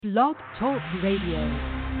Blog Talk Radio.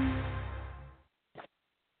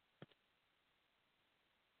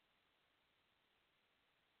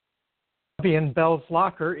 In Bell's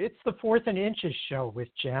Locker, it's the Fourth and Inches show with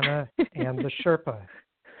Jana and the Sherpa.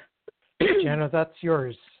 Jana, that's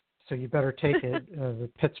yours, so you better take it. The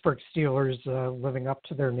Pittsburgh Steelers living up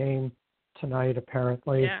to their name tonight,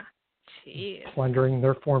 apparently. Yeah. Jeez. Plundering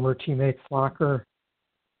their former teammates' locker.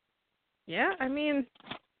 Yeah, I mean,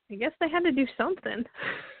 I guess they had to do something.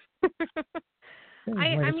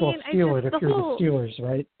 Might as well steal it if you're the Steelers,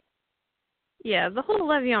 right? Yeah, the whole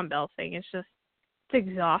Le'Veon Bell thing is just it's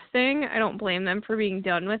exhausting. I don't blame them for being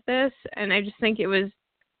done with this, and I just think it was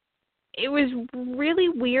really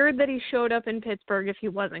weird that he showed up in Pittsburgh if he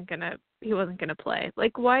wasn't gonna play.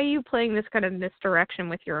 Like, why are you playing this kind of misdirection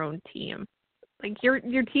with your own team? Like, your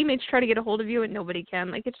teammates try to get a hold of you and nobody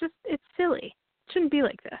can. Like, it's silly. It shouldn't be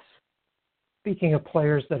like this. Speaking of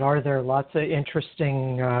players that are there, lots of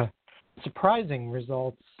interesting, surprising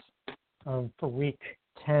results for Week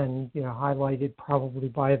 10, highlighted probably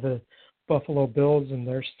by the Buffalo Bills and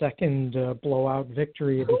their second blowout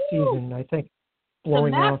victory of the season. I think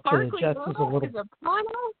blowing out the Jets is a little...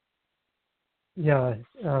 Yeah.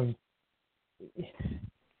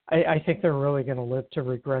 I think they're really going to live to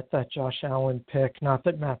regret that Josh Allen pick. Not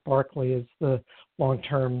that Matt Barkley is the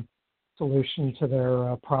long-term solution to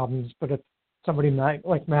their problems, but if somebody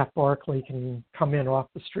like Matt Barkley can come in off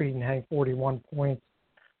the street and hang 41 points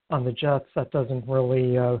on the Jets, that doesn't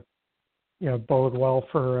really, bode well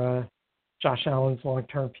for Josh Allen's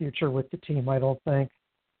long-term future with the team, I don't think.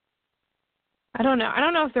 I don't know. I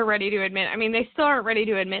don't know if they're ready to admit. I mean, they still aren't ready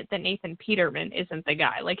to admit that Nathan Peterman isn't the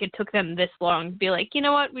guy. Like, it took them this long to be like, you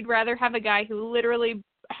know what, we'd rather have a guy who literally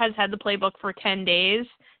has had the playbook for 10 days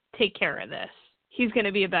take care of this. He's going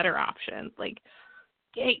to be a better option. Like,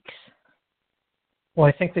 yikes. Well,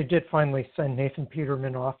 I think they did finally send Nathan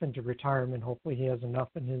Peterman off into retirement. Hopefully he has enough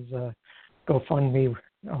in his GoFundMe.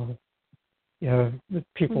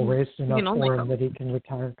 People raised enough for him that he can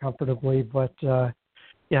retire comfortably. But,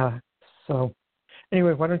 yeah, so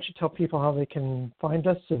anyway, why don't you tell people how they can find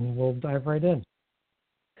us, and we'll dive right in.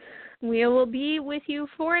 We will be with you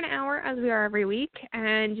for an hour, as we are every week,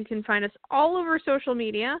 and you can find us all over social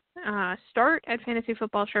media. Start at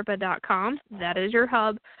fantasyfootballsherpa.com. That is your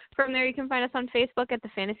hub. From there, you can find us on Facebook at the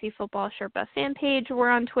Fantasy Football Sherpa fan page. We're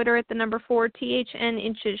on Twitter at the number 4 THN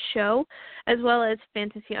Inches Show, as well as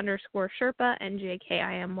Fantasy_Sherpa and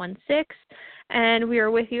JKIM16. And we are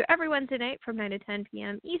with you every Wednesday night from 9 to 10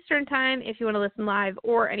 p.m. Eastern Time if you want to listen live,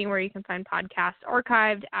 or anywhere you can find podcasts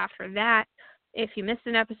archived after that. If you missed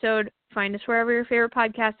an episode, find us wherever your favorite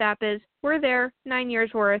podcast app is. We're there, 9 years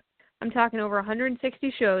worth. I'm talking over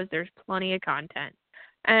 160 shows. There's plenty of content.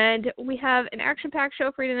 And we have an action-packed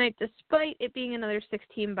show for you tonight, despite it being another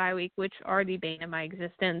 6-team bye week, which are the bane of my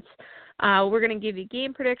existence. We're going to give you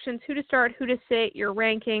game predictions, who to start, who to sit, your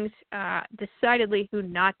rankings, decidedly who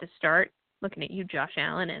not to start. Looking at you, Josh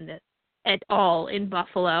Allen, and et al. In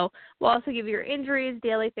Buffalo. We'll also give you your injuries,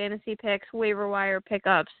 daily fantasy picks, waiver wire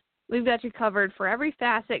pickups. We've got you covered for every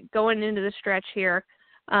facet going into the stretch here,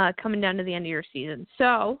 coming down to the end of your season.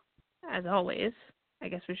 So, as always, I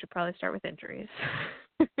guess we should probably start with injuries.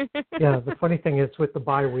 Yeah, the funny thing is with the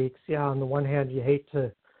bye weeks, on the one hand, you hate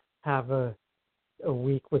to have a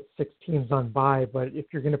week with 6 teams on bye, but if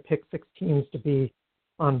you're going to pick 6 teams to be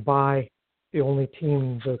on bye, the only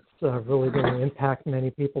team that's really going to impact many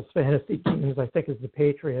people's fantasy teams, I think, is the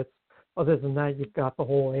Patriots. Other than that, you've got the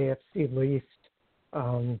whole AFC least.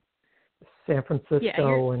 San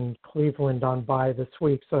Francisco and Cleveland on bye this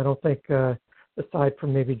week, so I don't think, aside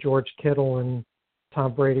from maybe George Kittle and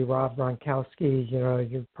Tom Brady, Rob Gronkowski,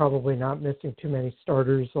 you're probably not missing too many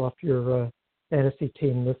starters off your fantasy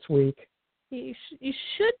team this week. You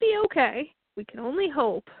should be okay. We can only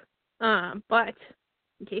hope. But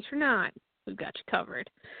in case you're not, we've got you covered.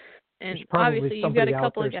 And obviously, you've got a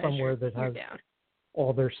couple of guys somewhere that has down.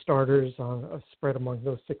 All their starters on spread among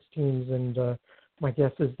those 6 teams, and my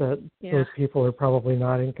guess is that those people are probably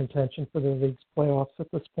not in contention for the league's playoffs at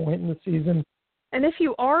this point in the season. And if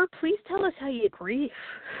you are, please tell us how you grieve.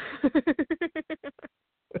 But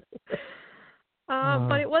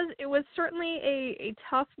it was certainly a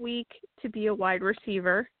tough week to be a wide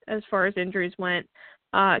receiver as far as injuries went.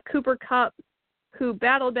 Cooper Kupp, who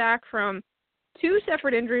battled back from 2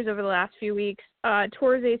 separate injuries over the last few weeks,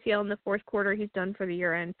 tore his ACL in the fourth quarter. He's done for the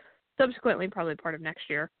year, and subsequently probably part of next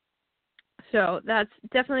year. So that's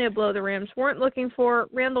definitely a blow the Rams weren't looking for.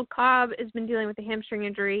 Randall Cobb has been dealing with a hamstring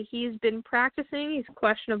injury. He's been practicing. He's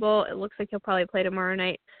questionable. It looks like he'll probably play tomorrow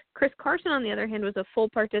night. Chris Carson, on the other hand, was a full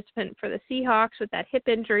participant for the Seahawks with that hip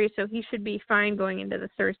injury, so he should be fine going into the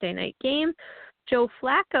Thursday night game. Joe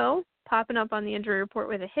Flacco popping up on the injury report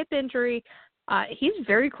with a hip injury. He's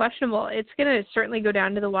very questionable. It's going to certainly go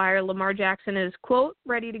down to the wire. Lamar Jackson is, quote,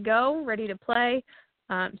 ready to go, ready to play.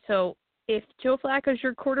 So if Joe Flacco is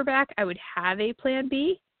your quarterback, I would have a plan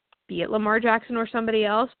B, be it Lamar Jackson or somebody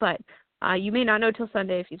else, but you may not know till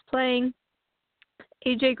Sunday if he's playing.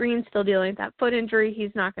 A.J. Green's still dealing with that foot injury.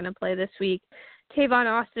 He's not going to play this week. Tavon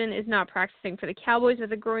Austin is not practicing for the Cowboys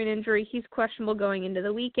with a groin injury. He's questionable going into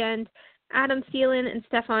the weekend. Adam Thielen and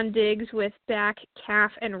Stephon Diggs with back,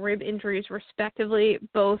 calf, and rib injuries respectively.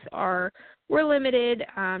 Both were limited,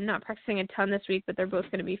 not practicing a ton this week, but they're both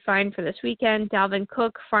going to be fine for this weekend. Dalvin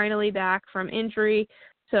Cook finally back from injury,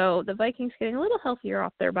 so the Vikings getting a little healthier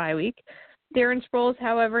off their bye week. Darren Sproles,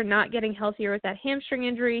 however, not getting healthier with that hamstring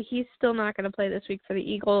injury. He's still not going to play this week for the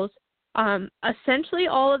Eagles. Essentially,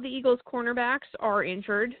 all of the Eagles' cornerbacks are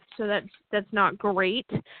injured, so that's not great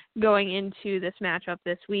going into this matchup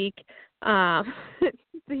this week.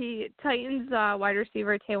 The Titans wide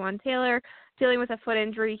receiver Taywan Taylor dealing with a foot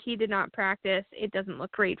injury. He did not practice. It doesn't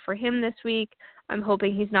look great for him this week. I'm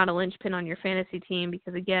hoping he's not a linchpin on your fantasy team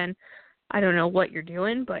because, again, I don't know what you're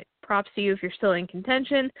doing, but props to you if you're still in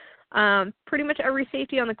contention. Pretty much every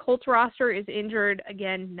safety on the Colts roster is injured.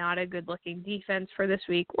 Again, not a good-looking defense for this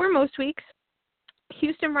week or most weeks.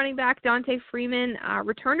 Houston running back Dante Freeman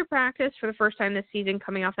returned to practice for the first time this season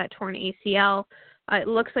coming off that torn ACL. It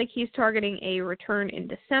looks like he's targeting a return in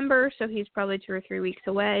December, so he's probably 2 or 3 weeks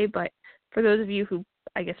away. But for those of you who,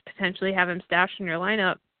 I guess, potentially have him stashed in your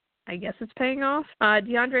lineup, I guess it's paying off.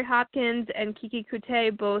 DeAndre Hopkins and Kiki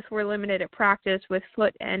Kute both were limited at practice with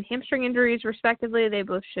foot and hamstring injuries, respectively. They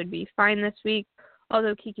both should be fine this week,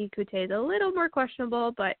 although Kiki Kute is a little more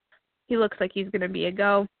questionable, but he looks like he's going to be a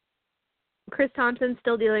go. Chris Thompson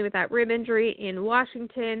still dealing with that rib injury in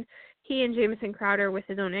Washington. He and Jamison Crowder with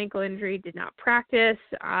his own ankle injury did not practice.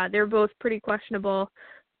 They're both pretty questionable.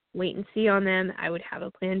 Wait and see on them. I would have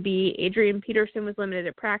a plan B. Adrian Peterson was limited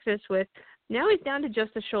at practice with, now he's down to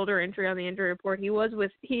just a shoulder injury on the injury report.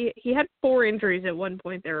 He had 4 injuries at one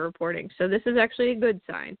point they were reporting, so this is actually a good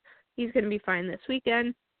sign. He's going to be fine this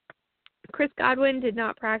weekend. Chris Godwin did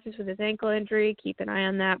not practice with his ankle injury. Keep an eye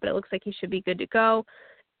on that, but it looks like he should be good to go.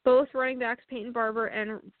 Both running backs, Peyton Barber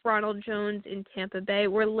and Ronald Jones in Tampa Bay,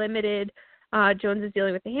 were limited. Jones is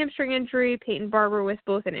dealing with a hamstring injury. Peyton Barber with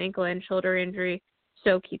both an ankle and shoulder injury,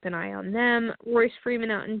 so keep an eye on them. Royce Freeman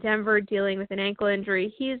out in Denver dealing with an ankle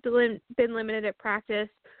injury. He's been limited at practice.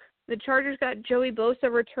 The Chargers got Joey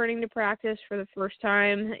Bosa returning to practice for the first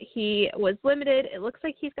time. He was limited. It looks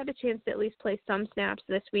like he's got a chance to at least play some snaps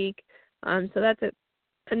this week, so that's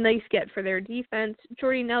a nice get for their defense.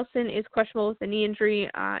 Jordy Nelson is questionable with a knee injury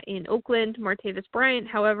in Oakland. Martavis Bryant,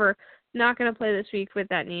 however, not going to play this week with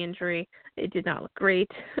that knee injury. It did not look great.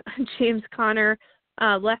 James Conner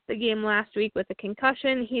left the game last week with a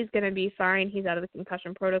concussion. He's going to be fine. He's out of the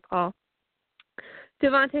concussion protocol.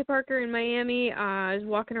 Devontae Parker in Miami is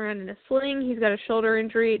walking around in a sling. He's got a shoulder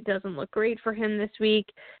injury. It doesn't look great for him this week.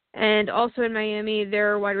 And also in Miami,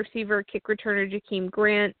 their wide receiver, kick returner Jakeem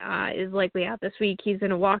Grant, is likely out this week. He's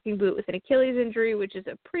in a walking boot with an Achilles injury, which is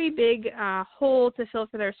a pretty big hole to fill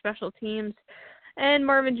for their special teams. And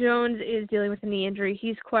Marvin Jones is dealing with a knee injury.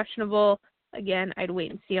 He's questionable. Again, I'd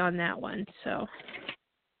wait and see on that one. So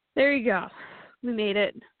there you go. We made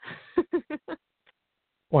it.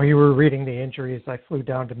 While you were reading the injuries, I flew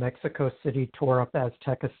down to Mexico City, tore up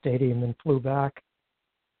Azteca Stadium, and flew back.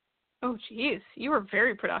 Oh, geez. You were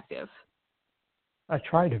very productive. I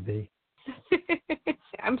try to be.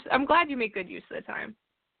 I'm glad you make good use of the time.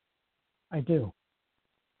 I do.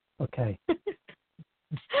 Okay.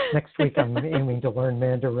 Next week I'm aiming to learn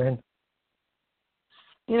Mandarin.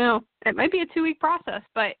 You know, it might be a 2-week process,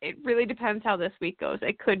 but it really depends how this week goes.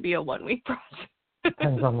 It could be a 1-week process.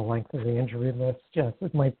 Depends on the length of the injury list. Yes,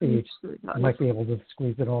 it might be. I might be able to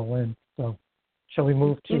squeeze it all in. So, shall we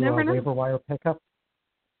move to waiver wire pickup?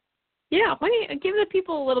 Yeah, why don't you give the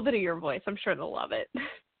people a little bit of your voice? I'm sure they'll love it.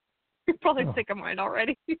 You're probably sick of mine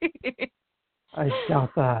already. I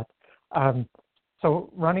doubt that.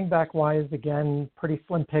 So running back wise, again, pretty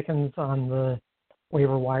slim pickings on the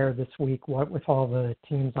waiver wire this week. What with all the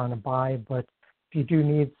teams on a bye, but if you do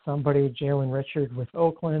need somebody, Jalen Richard with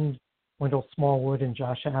Oakland, Wendell Smallwood and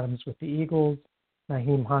Josh Adams with the Eagles,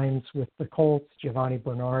 Nyheim Hines with the Colts, Giovanni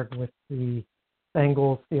Bernard with the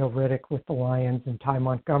Bengals, Theo Riddick with the Lions, and Ty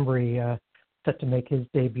Montgomery set to make his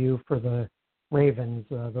debut for the Ravens.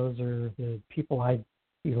 Those are the people I'd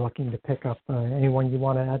be looking to pick up. Anyone you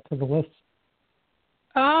want to add to the list?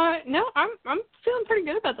 No, I'm feeling pretty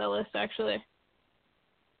good about that list, actually.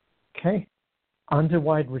 Okay. On to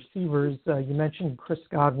wide receivers. You mentioned Chris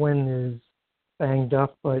Godwin is banged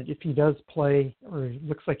up, but if he does play, or it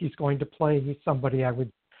looks like he's going to play, he's somebody I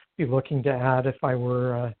would be looking to add if I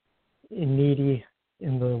were needy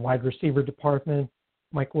in the wide receiver department.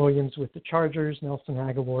 Mike Williams with the Chargers, Nelson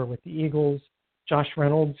Aguilar with the Eagles, Josh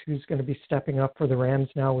Reynolds, who's going to be stepping up for the Rams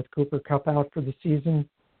now with Cooper Kupp out for the season,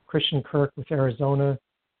 Christian Kirk with Arizona,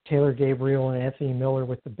 Taylor Gabriel and Anthony Miller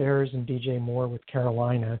with the Bears, and DJ Moore with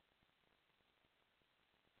Carolina.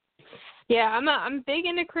 Yeah, I'm big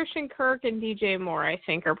into Christian Kirk and DJ Moore. I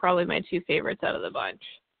think are probably my two favorites out of the bunch.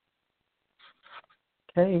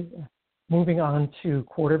 Okay, moving on to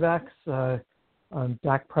quarterbacks.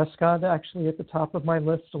 Dak Prescott actually at the top of my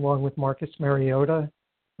list, along with Marcus Mariota.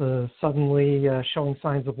 The suddenly showing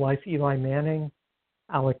signs of life, Eli Manning,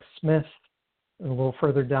 Alex Smith. And a little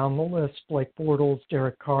further down the list, Blake Bortles,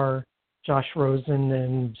 Derek Carr, Josh Rosen,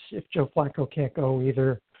 and if Joe Flacco can't go,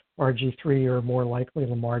 either RG3 or more likely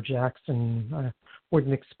Lamar Jackson. I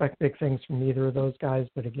wouldn't expect big things from either of those guys,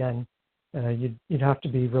 but again, you'd have to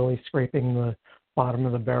be really scraping the bottom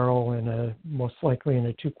of the barrel in most likely in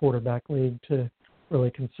a 2-quarterback league to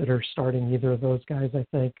really consider starting either of those guys, I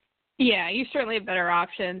think. Yeah, you certainly have better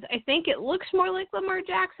options. I think it looks more like Lamar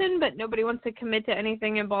Jackson, but nobody wants to commit to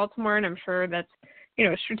anything in Baltimore, and I'm sure that's,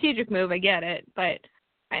 a strategic move. I get it, but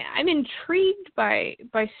I'm intrigued by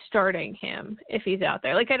starting him if he's out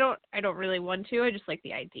there. Like, I don't really want to. I just like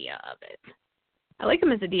the idea of it. I like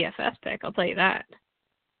him as a DFS pick, I'll tell you that.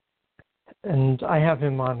 And I have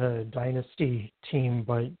him on a dynasty team,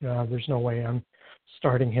 but there's no way I'm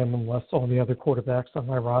starting him unless all the other quarterbacks on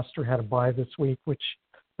my roster had a bye this week, which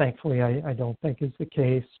thankfully I don't think is the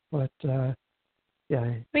case. But,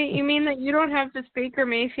 yeah. Wait, you mean that you don't have this Baker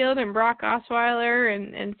Mayfield and Brock Osweiler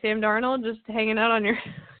and Sam Darnold just hanging out on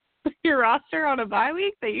your roster on a bye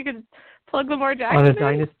week that you could plug Lamar Jackson on a in?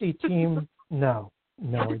 Dynasty team? No,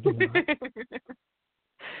 I do not.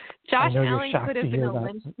 Josh Allen could have been a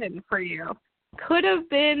linchpin for you. Could have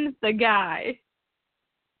been the guy.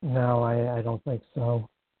 No, I don't think so.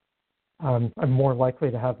 I'm more likely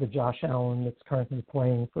to have the Josh Allen that's currently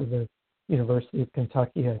playing for the University of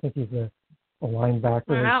Kentucky. I think he's a linebacker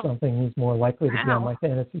or something. He's more likely to be on my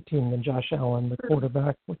fantasy team than Josh Allen, the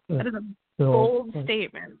quarterback with the That is a Bills. bold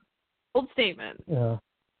statement. Bold statement. Yeah.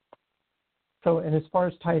 So, and as far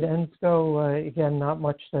as tight ends go, again, not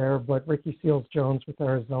much there, but Ricky Seals-Jones with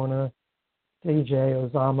Arizona, DJ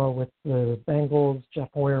Ozama with the Bengals, Jeff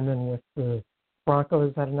Hoyerman with the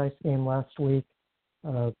Broncos had a nice game last week,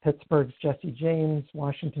 Pittsburgh's Jesse James,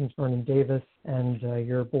 Washington's Vernon Davis, and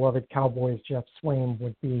your beloved Cowboys' Jeff Swaim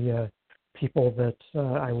would be people that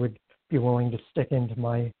I would be willing to stick into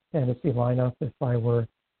my fantasy lineup if I were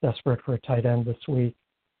desperate for a tight end this week.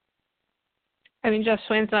 I mean, Jeff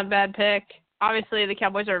Swaim's not a bad pick. Obviously, the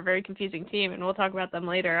Cowboys are a very confusing team, and we'll talk about them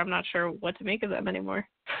later. I'm not sure what to make of them anymore.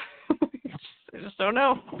 I just don't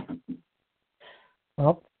know.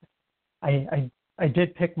 Well, I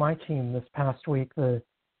did pick my team this past week, the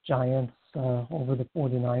Giants, over the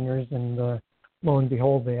 49ers, and lo and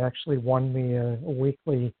behold, they actually won me a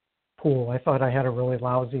weekly pool. I thought I had a really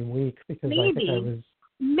lousy week because I think I was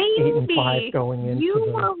 8-5 going into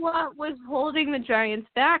you were what was holding the Giants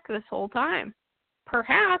back this whole time.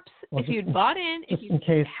 Perhaps if you'd bought in, if you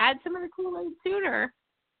had some of the Kool-Aid sooner,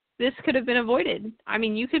 this could have been avoided. I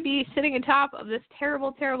mean, you could be sitting atop of this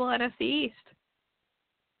terrible, terrible NFC East.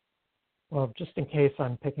 Well, just in case,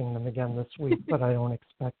 I'm picking them again this week, but I don't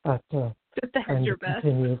expect that to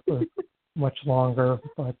continue for much longer.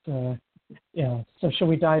 But, yeah, so shall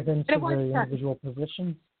we dive into the individual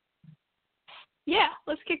positions? Yeah,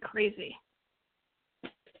 let's get crazy.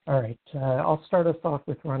 All right, I'll start us off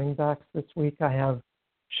with running backs this week. I have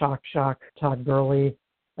Shock Todd Gurley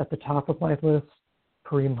at the top of my list,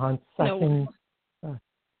 Kareem Hunt second,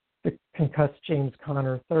 the concussed James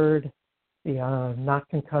Conner third, the not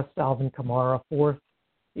concussed Alvin Kamara fourth,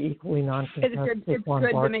 the equally non-concussed Saquon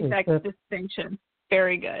Barkley to make that distinction.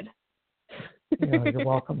 Very good. You're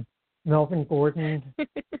welcome. Melvin Gordon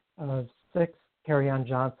sixth, Kerryon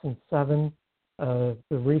Johnson seven, the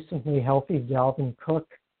recently healthy Dalvin Cook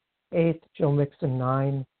 8, Joe Mixon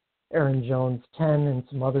 9, Aaron Jones 10, and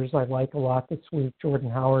some others I like a lot this week, Jordan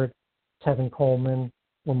Howard, Tevin Coleman,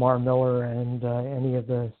 Lamar Miller, and any of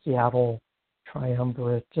the Seattle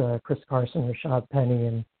triumvirate, Chris Carson, Rashad Penny,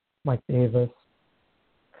 and Mike Davis.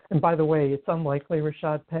 And by the way, it's unlikely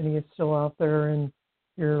Rashad Penny is still out there in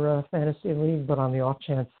your fantasy league, but on the off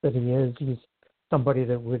chance that he is, he's somebody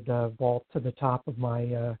that would vault to the top of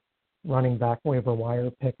my running back waiver wire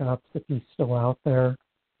pickups if he's still out there.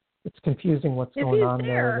 It's confusing what's going on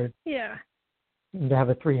there. Yeah. They have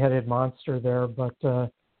a three-headed monster there, but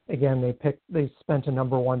again, they spent a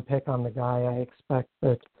number one pick on the guy. I expect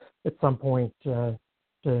that at some point to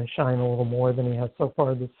shine a little more than he has so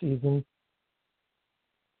far this season.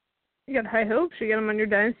 You got high hopes. You get him on your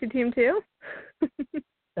dynasty team too?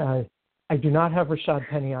 I do not have Rashad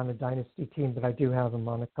Penny on a dynasty team, but I do have him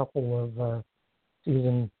on a couple of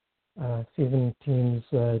season teams,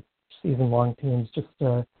 season-long teams, just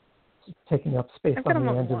taking up space on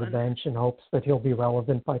the end of the bench in hopes that he'll be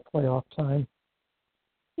relevant by playoff time.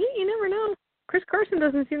 You never know. Chris Carson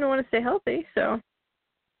doesn't seem to want to stay healthy, so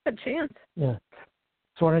a chance. Yeah.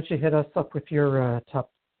 So why don't you hit us up with your top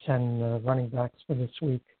 10 running backs for this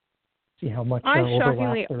week? See how much I overlap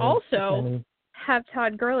shockingly there is, also have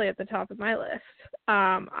Todd Gurley at the top of my list.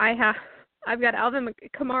 I've got Alvin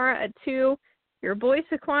Kamara at 2, your boy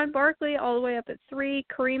Saquon Barkley all the way up at 3,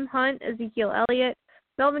 Kareem Hunt, Ezekiel Elliott,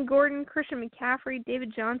 Melvin Gordon, Christian McCaffrey,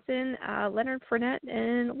 David Johnson, Leonard Fournette,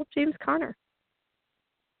 and James Conner.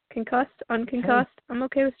 Concussed, unconcussed, I'm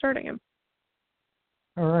okay with starting him.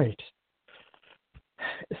 All right.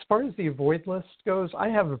 As far as the avoid list goes, I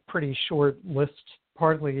have a pretty short list,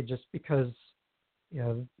 partly just because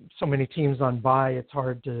so many teams on bye, it's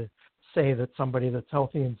hard to say that somebody that's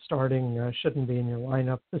healthy and starting shouldn't be in your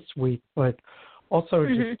lineup this week. But also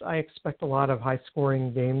just I expect a lot of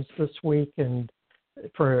high-scoring games this week, and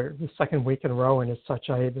for the second week in a row, and as such,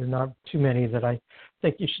 there are not too many that I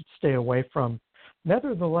think you should stay away from.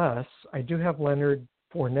 Nevertheless, I do have Leonard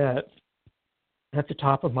Fournette at the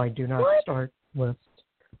top of my do not start list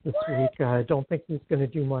this week. I don't think he's going to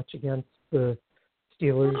do much against the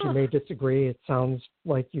Steelers. You may disagree. It sounds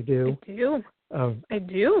like you do. I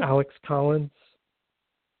do. Alex Collins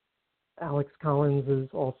is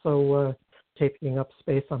also taking up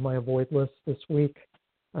space on my avoid list this week.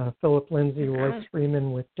 Philip Lindsay, Royce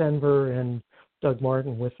Freeman with Denver, and Doug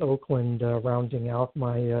Martin with Oakland rounding out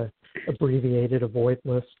my abbreviated avoid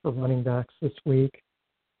list for running backs this week.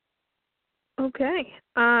 Okay.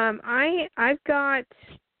 I've got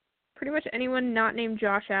pretty much anyone not named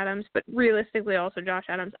Josh Adams, but realistically also Josh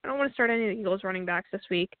Adams. I don't want to start any of the Eagles running backs this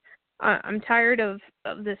week. I'm tired of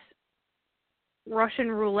this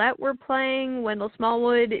Russian roulette we're playing. Wendell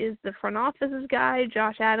Smallwood is the front office's guy.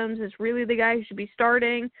 Josh Adams is really the guy who should be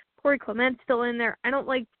starting. Corey Clement's still in there. I don't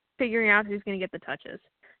like figuring out who's going to get the touches.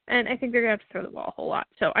 And I think they're going to have to throw the ball a whole lot.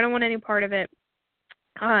 So I don't want any part of it.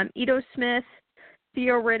 Ito Smith,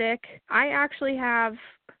 Theo Riddick. I've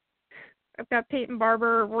got Peyton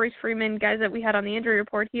Barber, Royce Freeman, guys that we had on the injury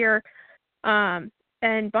report here,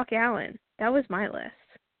 and Buck Allen. That was my list.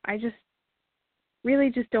 I just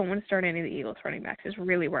really don't want to start any of the Eagles running backs is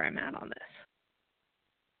really where I'm at on this.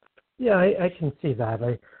 Yeah, I can see that.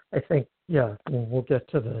 I think, we'll get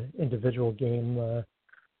to the individual game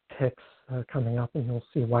picks coming up, and you'll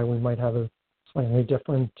see why we might have a slightly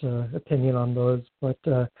different opinion on those. But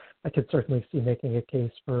I could certainly see making a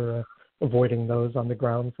case for avoiding those on the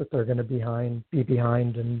grounds that they're going to be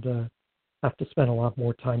behind and have to spend a lot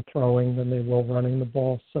more time throwing than they will running the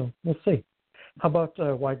ball. So we'll see. How about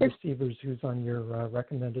wide receivers? Who's on your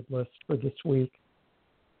recommended list for this week?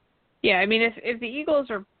 Yeah, I mean, if the Eagles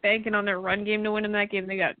are banking on their run game to win in that game,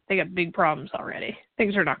 they got big problems already.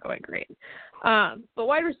 Things are not going great. But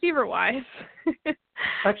wide receiver wise,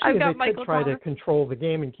 actually, they Michael could try Thomas. to control the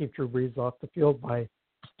game and keep Drew Brees off the field by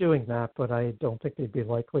doing that, but I don't think they'd be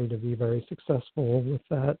likely to be very successful with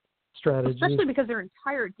that strategy. Especially because their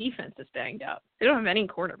entire defense is banged up. They don't have any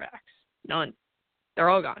quarterbacks. None. They're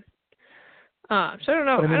all gone. So I don't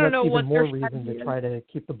know. But I don't know what their more reason to is. try to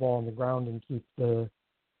keep the ball on the ground and keep the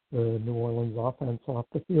New Orleans offense off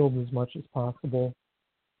the field as much as possible.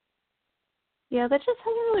 Yeah, that just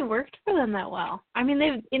hasn't really worked for them that well. I mean,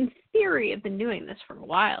 they've, in theory, have been doing this for a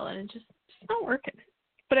while, and it's not working.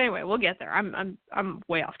 But anyway, we'll get there. I'm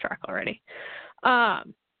way off track already.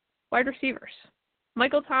 Wide receivers.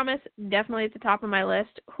 Michael Thomas, definitely at the top of my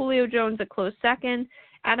list. Julio Jones, a close second.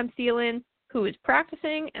 Adam Thielen, who is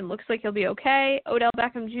practicing and looks like he'll be okay. Odell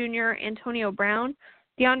Beckham Jr., Antonio Brown,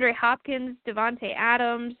 DeAndre Hopkins, Devontae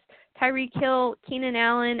Adams, Tyreek Hill, Keenan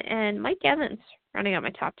Allen, and Mike Evans running out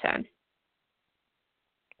my top 10.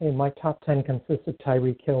 Okay, my top 10 consists of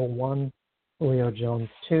Tyreek Hill 1, Julio Jones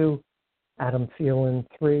 2, Adam Thielen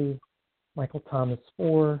 3, Michael Thomas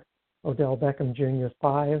 4, Odell Beckham Jr.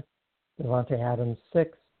 5, Devontae Adams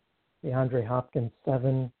 6, DeAndre Hopkins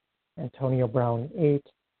 7, Antonio Brown 8,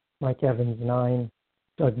 Mike Evans 9,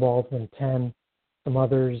 Doug Baldwin 10. Some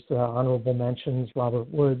others, honorable mentions, Robert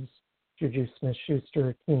Woods, Juju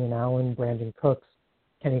Smith-Schuster, Keenan Allen, Brandon Cooks,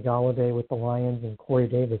 Kenny Golladay with the Lions, and Corey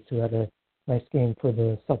Davis, who had a nice game for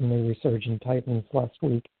the suddenly resurgent Titans last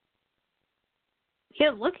week.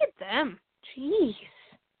 Yeah, look at them. Jeez.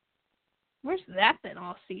 Where's that been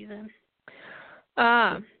all season?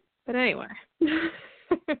 But anyway.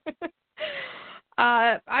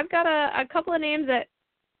 I've got a couple of names that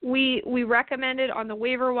we recommended on the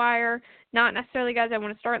waiver wire. Not necessarily guys I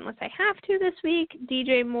want to start unless I have to this week.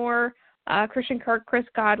 DJ Moore, Christian Kirk, Chris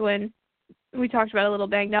Godwin. We talked about a little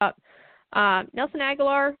banged up. Nelson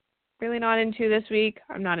Aguilar, really not into this week.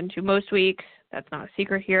 I'm not into most weeks. That's not a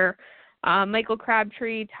secret here. Michael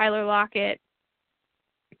Crabtree, Tyler Lockett,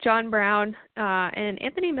 John Brown, and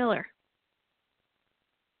Anthony Miller.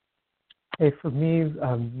 Hey, for me,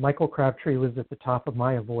 Michael Crabtree was at the top of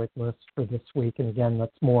my avoid list for this week. And again,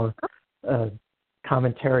 that's more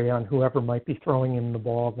commentary on whoever might be throwing him the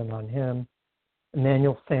ball than on him.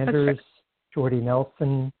 Emmanuel Sanders, Jordy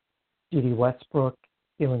Nelson, Dede Westbrook,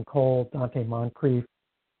 Keelan Cole, Dante Moncrief,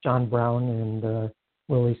 John Brown, and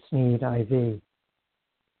Willie Snead, IV.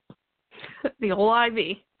 The old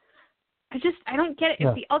IV. I don't get it. Yeah.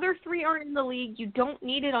 If the other three aren't in the league, you don't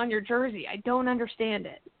need it on your jersey. I don't understand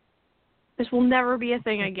it. This will never be a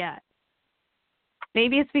thing I get.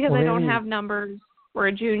 Maybe it's because I don't have numbers or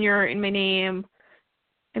a junior in my name.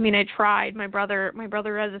 I mean, I tried. My brother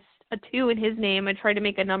has a 2 in his name. I tried to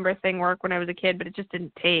make a number thing work when I was a kid, but it just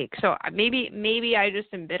didn't take. So maybe I just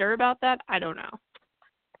am bitter about that. I don't know.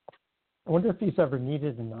 I wonder if he's ever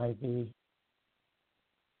needed an IV.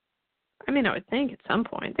 I mean, I would think at some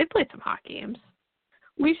point. They played some hot games.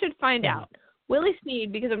 We should find out. Willie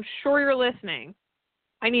Snead, because I'm sure you're listening,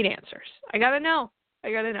 I need answers. I gotta know.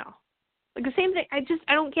 Like the same thing.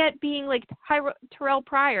 I don't get being like Terrell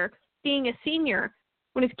Pryor being a senior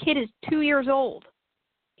when his kid is 2 years old.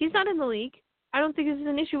 He's not in the league. I don't think this is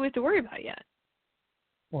an issue we have to worry about yet.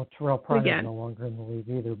 Well, Terrell Pryor is no longer in the league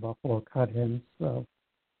either. Buffalo cut him, so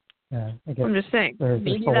yeah. I guess I'm just saying.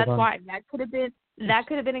 Maybe that's why. That could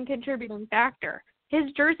have been a contributing factor.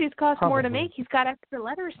 His jerseys cost more to make. He's got extra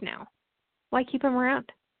letters now. Why keep him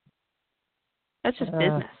around? That's just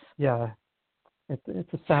business. Yeah.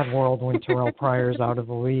 It's a sad world when Terrell Pryor's out of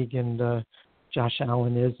the league and Josh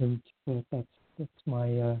Allen isn't. But that's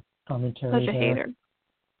my commentary. Such a hater.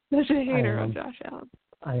 Such a hater on Josh Allen.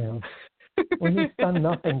 I am. Well, he's done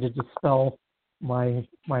nothing to dispel my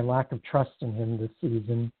lack of trust in him this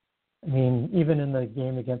season. I mean, even in the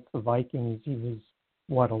game against the Vikings, he was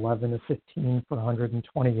 11 of 15 for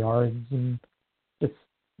 120 yards and just.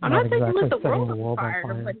 I'm not saying he lit the world on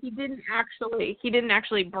fire, but he didn't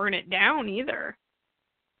actually burn it down either.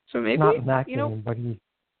 So maybe not in that game, but he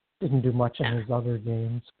didn't do much in his other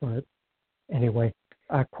games. But anyway,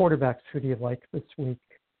 quarterbacks, who do you like this week?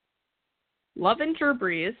 Loving Drew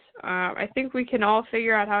Brees. I think we can all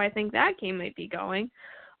figure out how I think that game might be going.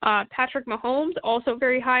 Patrick Mahomes, also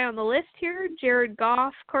very high on the list here. Jared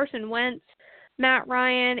Goff, Carson Wentz, Matt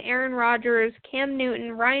Ryan, Aaron Rodgers, Cam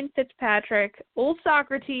Newton, Ryan Fitzpatrick, old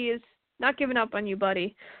Socrates, not giving up on you,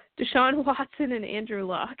 buddy, Deshaun Watson, and Andrew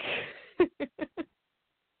Luck.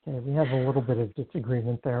 Okay, we have a little bit of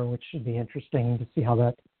disagreement there, which should be interesting to see how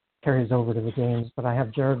that carries over to the games. But I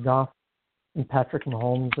have Jared Goff and Patrick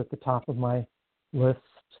Mahomes at the top of my list,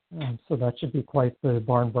 so that should be quite the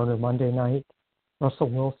barn burner Monday night. Russell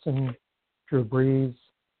Wilson, Drew Brees,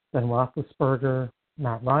 Ben Roethlisberger,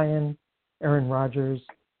 Matt Ryan, Aaron Rodgers,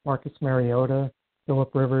 Marcus Mariota,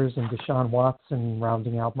 Phillip Rivers, and Deshaun Watson,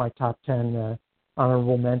 rounding out my top 10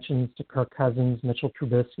 honorable mentions to Kirk Cousins, Mitchell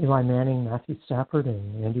Trubisky, Eli Manning, Matthew Stafford,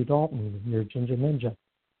 and Andy Dalton, your Ginger Ninja.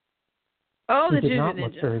 Oh, he the did Ginger not Ninja.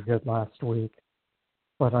 look very good last week,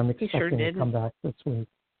 but I'm expecting to come back this week.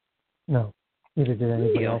 No, neither did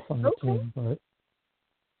anybody else on the team, but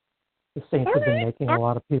the Saints have been making a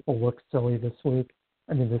lot of people look silly this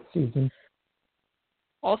season.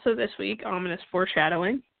 Also this week, ominous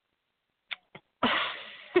foreshadowing.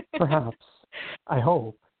 Perhaps. I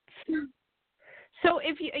hope. So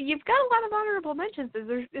if you've got a lot of honorable mentions,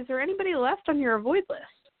 is there anybody left on your avoid list?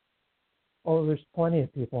 Oh, there's plenty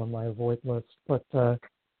of people on my avoid list, but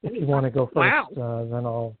if you want to go first, then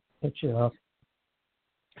I'll hit you up.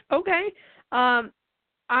 Okay.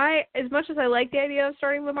 As much as I like the idea of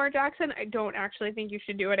starting Lamar Jackson, I don't actually think you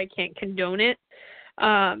should do it. I can't condone it.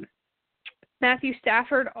 Matthew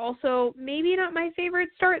Stafford, also maybe not my favorite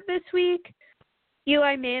start this week.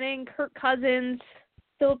 Eli Manning, Kirk Cousins,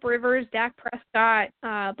 Phillip Rivers, Dak Prescott,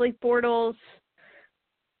 Blake Bortles,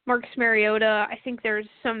 Marcus Mariota. I think there's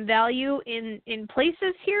some value in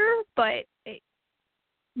places here, but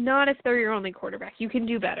not if they're your only quarterback. You can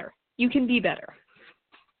do better. You can be better.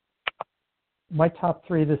 My top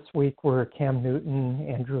 3 this week were Cam Newton,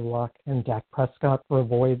 Andrew Luck, and Dak Prescott for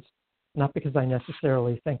avoids. Not because I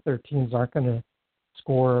necessarily think their teams aren't going to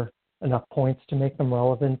score enough points to make them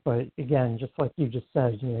relevant, but again, just like you just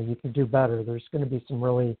said, you can do better. There's going to be some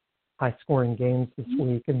really high-scoring games this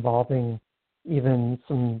week involving even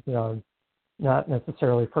some, not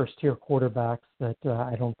necessarily first-tier quarterbacks that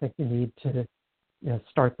I don't think you need to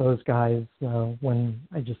start those guys when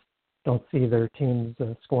I just don't see their teams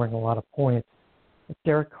scoring a lot of points. But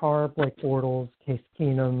Derek Carr, Blake Bortles, Case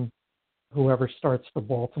Keenum, whoever starts for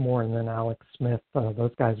Baltimore, and then Alex Smith,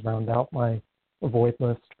 those guys round out my avoid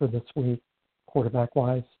list for this week,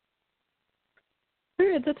 quarterback-wise.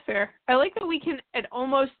 That's fair. I like that we can, at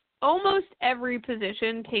almost every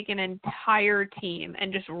position, take an entire team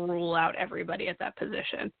and just rule out everybody at that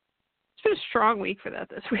position. It's been a strong week for that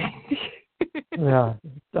this week. Yeah,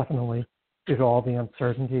 definitely, due to all the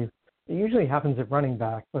uncertainty. It usually happens at running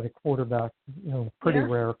back, but at quarterback, pretty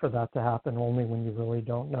rare for that to happen, only when you really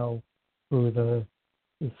don't know who the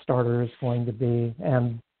starter is going to be,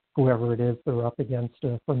 and whoever it is, they're up against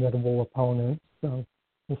a formidable opponent. So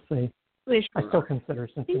we'll see. I still consider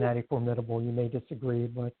Cincinnati formidable. You may disagree,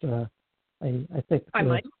 but I think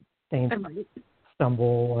the Saints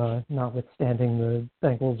stumble, notwithstanding the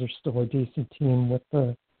Bengals are still a decent team with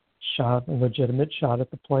a legitimate shot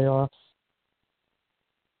at the playoffs.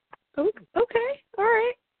 Okay, all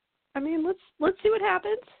right. I mean, let's see what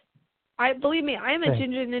happens. Believe me, I am a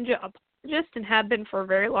Ginger Ninja apologist and have been for a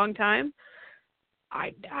very long time.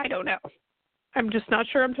 I don't know. I'm just not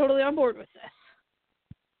sure I'm totally on board with this.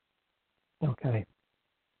 Okay.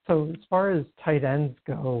 So as far as tight ends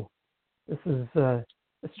go, this is a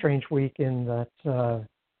strange week in that,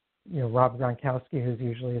 Rob Gronkowski, who's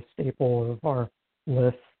usually a staple of our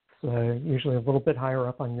lists, usually a little bit higher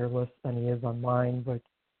up on your list than he is on mine, but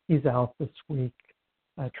he's out this week.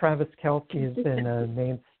 Travis Kelce has been a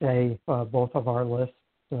mainstay of both of our lists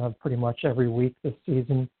pretty much every week this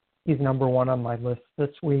season. He's number one on my list this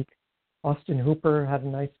week. Austin Hooper had a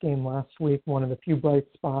nice game last week, one of the few bright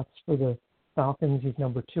spots for the Falcons. He's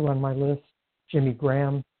number 2 on my list. Jimmy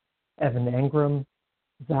Graham, Evan Engram,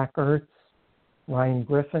 Zach Ertz, Ryan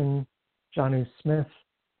Griffin, Jonnu Smith,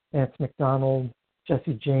 Vance McDonald,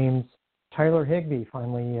 Jesse James. Tyler Higbee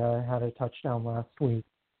finally had a touchdown last week.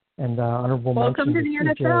 And honorable Welcome mention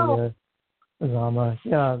to the NFL.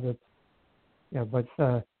 Uzama. But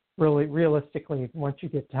really, realistically, once you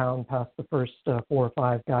get down past the first 4 or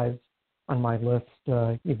 5 guys on my list,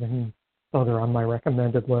 even though they're on my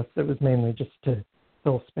recommended list, it was mainly just to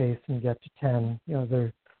fill space and get to 10.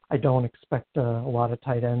 I don't expect a lot of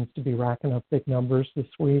tight ends to be racking up big numbers this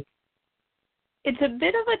week. It's a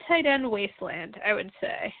bit of a tight end wasteland, I would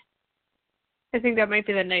say. I think that might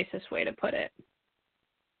be the nicest way to put it.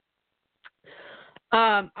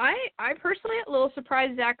 I personally am a little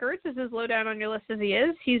surprised Zach Ertz is as low down on your list as he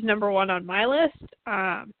is. He's number 1 on my list.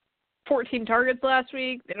 14 targets last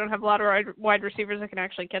week. They don't have a lot of wide receivers that can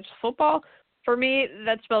actually catch the football. For me,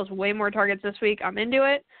 that spells way more targets this week. I'm into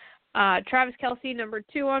it. Travis Kelce, number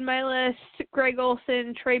 2 on my list. Greg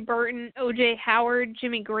Olsen, Trey Burton, O.J. Howard,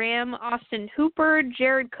 Jimmy Graham, Austin Hooper,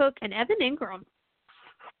 Jared Cook, and Evan Engram.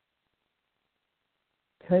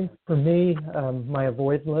 Okay, for me, my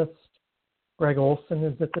avoid list, Greg Olsen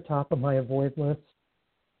is at the top of my avoid list.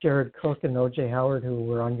 Jared Cook and O.J. Howard, who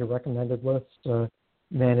were on your recommended list,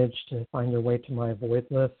 managed to find their way to my avoid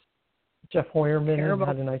list. Jeff Hoyerman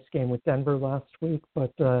had a nice game with Denver last week,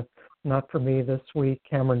 but not for me this week.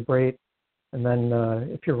 Cameron Brate, and then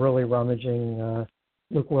if you're really rummaging,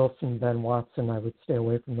 Luke Wilson, Ben Watson, I would stay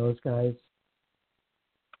away from those guys.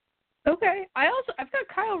 Okay. I've got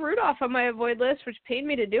Kyle Rudolph on my avoid list, which pained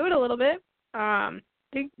me to do it a little bit.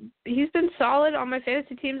 He's been solid on my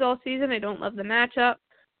fantasy teams all season. I don't love the matchup.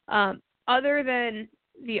 Other than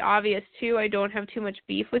the obvious 2, I don't have too much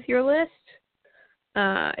beef with your list.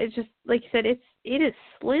 It's just, like you said, it is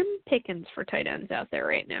slim pickings for tight ends out there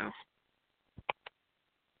right now.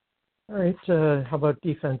 All right. How about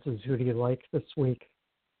defenses? Who do you like this week?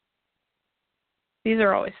 These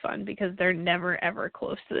are always fun because they're never, ever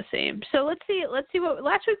close to the same. So let's see what –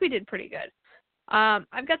 last week we did pretty good.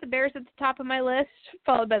 I've got the Bears at the top of my list,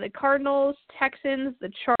 followed by the Cardinals, Texans,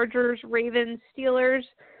 the Chargers, Ravens, Steelers,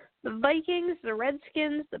 the Vikings, the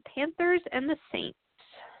Redskins, the Panthers, and the Saints.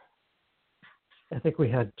 I think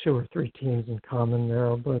we had 2 or 3 teams in common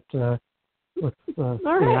there, but let's see.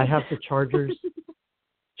 Right. I have the Chargers.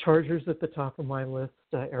 Chargers at the top of my list,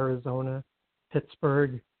 Arizona,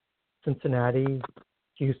 Pittsburgh, Cincinnati,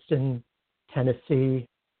 Houston, Tennessee,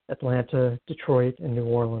 Atlanta, Detroit, and New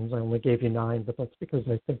Orleans. I only gave you 9, but that's because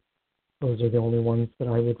I think those are the only ones that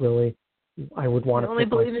I would want to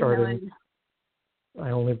pick my starting. I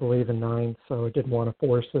only believe in 9, so I didn't want to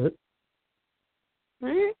force it. All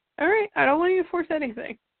right. I don't want you to force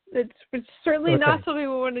anything. It's certainly not something we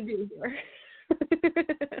want to do here.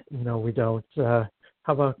 No, we don't. How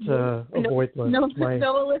about avoid list? My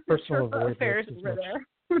no personal avoid affairs list is over there.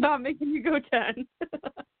 We're not making you go 10.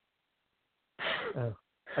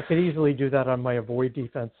 I could easily do that on my avoid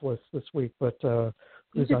defense list this week, but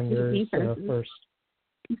who's on yours first?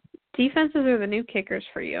 Defenses are the new kickers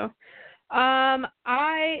for you.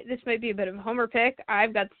 This might be a bit of a homer pick.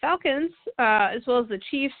 I've got the Falcons, as well as the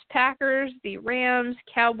Chiefs, Packers, the Rams,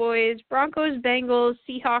 Cowboys, Broncos, Bengals,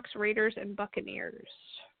 Seahawks, Raiders, and Buccaneers.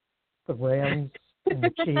 The Rams and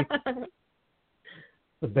the Chiefs,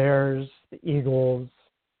 the Bears, the Eagles,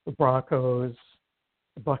 the Broncos,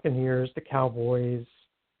 the Buccaneers, the Cowboys,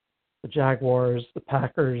 the Jaguars, the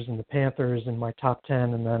Packers, and the Panthers in my top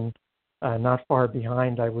 10, and then not far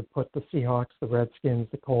behind, I would put the Seahawks, the Redskins,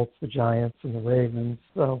 the Colts, the Giants, and the Ravens.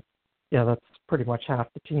 So, yeah, that's pretty much half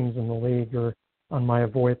the teams in the league are on my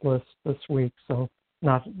avoid list this week. So,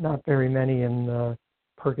 not very many in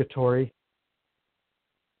purgatory.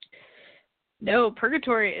 No,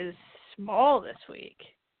 purgatory is small this week.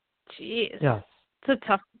 Jeez. Yes. It's a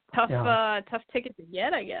tough ticket to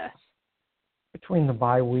get, I guess. Between the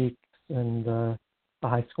bye weeks and the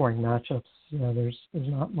high-scoring matchups, there's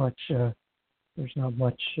not much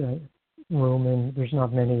room, and there's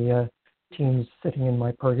not many teams sitting in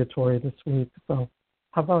my purgatory this week. So,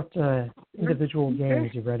 how about individual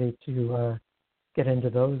games? You ready to get into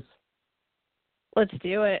those? Let's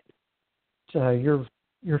do it.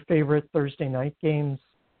 Your favorite Thursday night games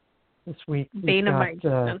this week? Bane of my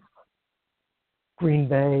existence. Green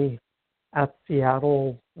Bay at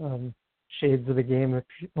Seattle. Shades of the game.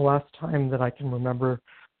 The last time that I can remember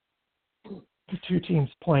the two teams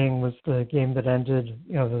playing was the game that ended,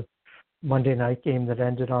 the Monday night game that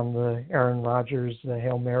ended on the Aaron Rodgers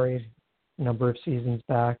Hail Mary a number of seasons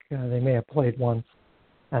back. They may have played once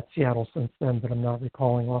at Seattle since then, but I'm not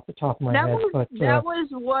recalling off the top of my head. That was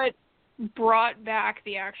what brought back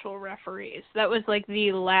the actual referees. That was like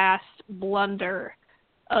the last blunder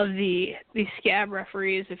of the scab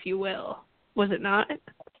referees, if you will. Was it not?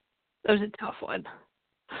 That was a tough one.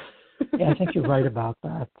 Yeah, I think you're right about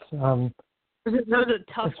that. That was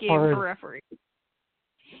a tough game for referees.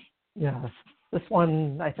 Yeah, this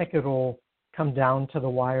one, I think it'll come down to the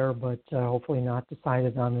wire, but hopefully not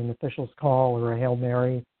decided on an official's call or a Hail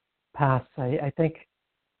Mary pass. I think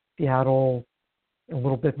Seattle, a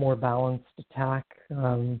little bit more balanced attack,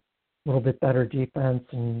 a little bit better defense,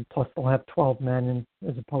 and plus they'll have 12 men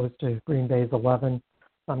as opposed to Green Bay's 11.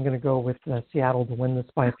 I'm going to go with Seattle to win this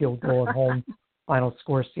by a field goal at home. Final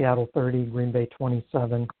score, Seattle 30, Green Bay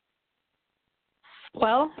 27.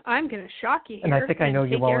 Well, I'm going to shock you here. And I think I know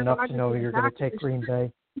you well enough to know you're going to take Green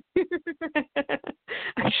Bay.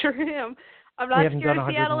 I sure am. I'm not scared of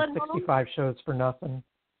Seattle at home. We haven't done 165 shows for nothing.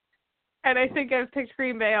 And I think I've picked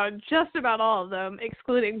Green Bay on just about all of them,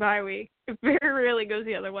 excluding bye week. It very rarely goes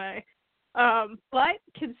the other way. But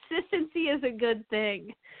consistency is a good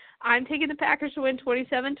thing. I'm taking the Packers to win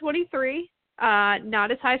 27-23.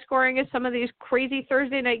 Not as high scoring as some of these crazy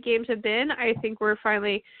Thursday night games have been. I think we're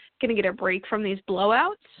finally going to get a break from these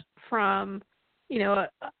blowouts, from,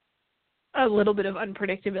 a little bit of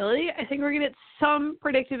unpredictability. I think we're going to get some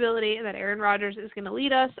predictability, and that Aaron Rodgers is going to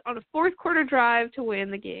lead us on a fourth quarter drive to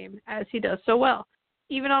win the game, as he does so well.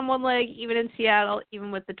 Even on one leg, even in Seattle,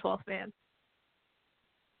 even with the 12th man.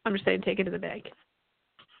 I'm just saying, take it to the bank.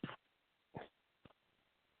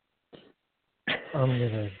 I'm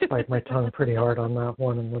going to bite my tongue pretty hard on that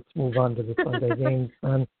one, and let's move on to the Sunday games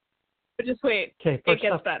then. But just wait. Okay, it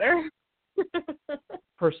gets better.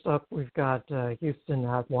 First up, we've got Houston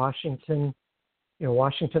at Washington.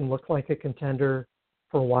 Washington looked like a contender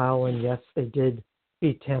for a while, and yes, they did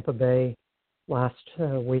beat Tampa Bay last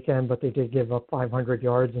weekend, but they did give up 500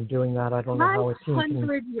 yards in doing that. I don't know how a team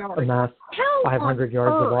can amass 500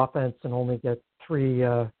 yards of offense and only get 3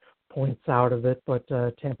 points out of it, but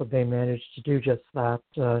Tampa Bay managed to do just that.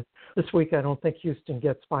 This week, I don't think Houston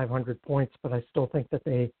gets 500 points, but I still think that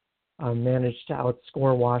they managed to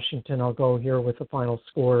outscore Washington. I'll go here with the final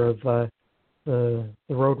score of the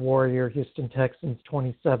Road Warrior Houston Texans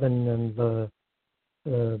 27 and the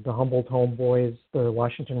Humboldt Homeboys, the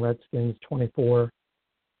Washington Redskins 24.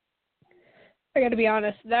 I got to be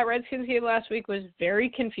honest, that Redskins game last week was very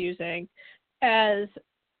confusing, as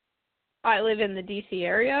I live in the D.C.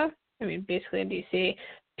 area. I mean, basically in D.C.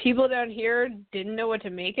 People down here didn't know what to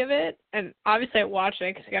make of it, and obviously I watched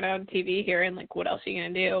it because I got it on TV here, and what else are you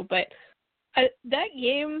gonna do? But that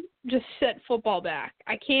game just set football back.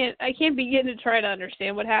 I can't begin to try to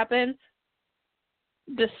understand what happened.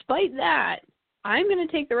 Despite that, I'm gonna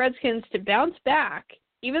take the Redskins to bounce back.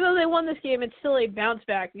 Even though they won this game, it's still a bounce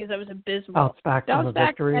back because that was abysmal. Bounce back on a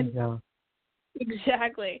victory, yeah.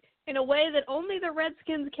 Exactly. In a way that only the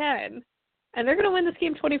Redskins can. And they're going to win this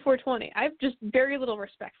game 24-20. I have just very little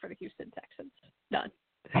respect for the Houston Texans. None.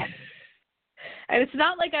 And it's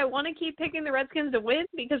not like I want to keep picking the Redskins to win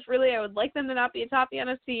because really I would like them to not be atop the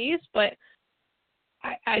NFC East, but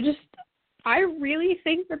I really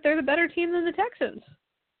think that they're the better team than the Texans.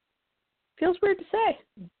 Feels weird to say.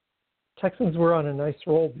 Texans were on a nice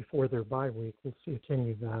roll before their bye week. We'll see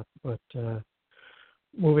continue that. But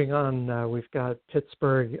moving on, we've got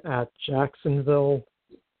Pittsburgh at Jacksonville.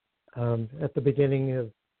 At the beginning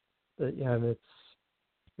of it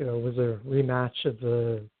was a rematch of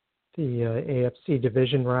the AFC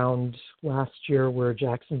division round last year where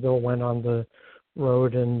Jacksonville went on the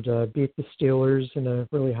road and beat the Steelers in a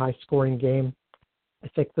really high-scoring game. I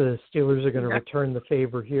think the Steelers are going to return the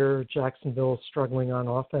favor here. Jacksonville is struggling on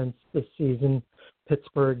offense this season.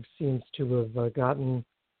 Pittsburgh seems to have gotten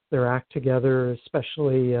their act together,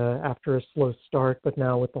 especially after a slow start, but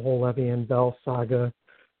now with the whole Le'Veon Bell saga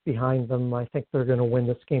behind them, I think they're going to win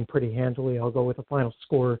this game pretty handily. I'll go with a final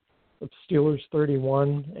score of Steelers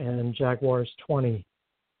 31 and Jaguars 20.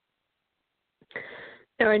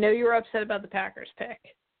 Now, I know you were upset about the Packers pick,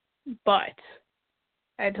 but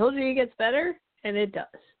I told you it gets better, and it does,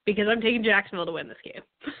 because I'm taking Jacksonville to win this game.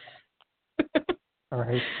 All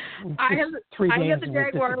right. I have the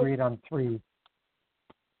Jaguars. Disagreed on 3.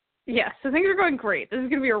 Yeah, so things are going great. This is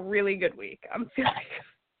going to be a really good week. I'm feeling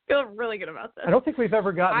really good about this. I don't think we've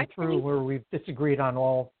ever gotten through where we've disagreed on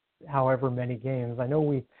all however many games. I know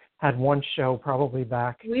we had one show probably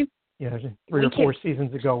back 3 or 4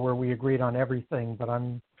 seasons ago where we agreed on everything, but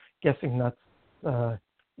I'm guessing that's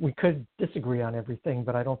we could disagree on everything,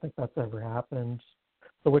 but I don't think that's ever happened.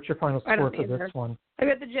 So what's your final score for this one? I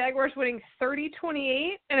got the Jaguars winning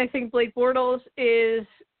 30-28, and I think Blake Bortles is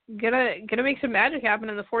gonna make some magic happen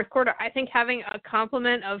in the fourth quarter. I think having a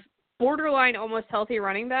complement of borderline almost healthy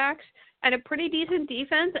running backs and a pretty decent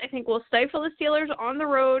defense, I think will stifle the Steelers on the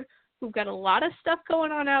road, who've got a lot of stuff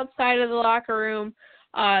going on outside of the locker room.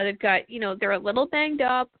 They've got, they're a little banged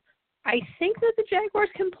up. I think that the Jaguars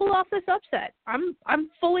can pull off this upset. I'm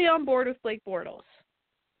fully on board with Blake Bortles.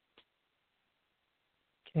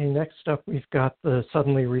 Okay, next up we've got the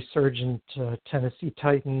suddenly resurgent Tennessee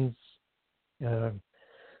Titans.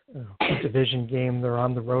 Division game. They're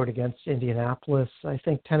on the road against Indianapolis. I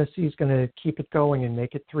think Tennessee's going to keep it going and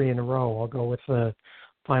make it 3 in a row. I'll go with the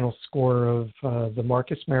final score of the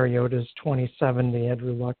Marcus Mariota's 27, the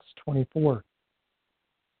Andrew Luck's 24.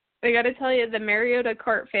 I got to tell you, the Mariota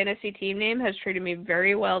Cart fantasy team name has treated me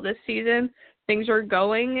very well this season. Things are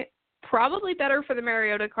going probably better for the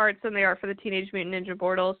Mariota Carts than they are for the Teenage Mutant Ninja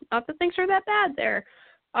Bortles. Not that things are that bad there.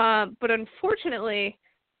 But unfortunately,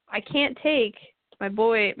 I can't take my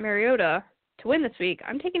boy Mariota to win this week.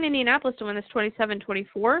 I'm taking Indianapolis to win this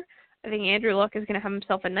 27-24. I think Andrew Luck is going to have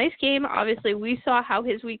himself a nice game. Obviously, we saw how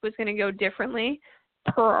his week was going to go differently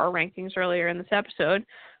per our rankings earlier in this episode.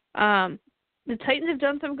 The Titans have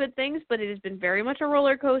done some good things, but it has been very much a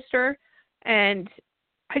roller coaster. And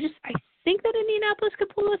I think that Indianapolis could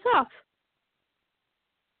pull this off.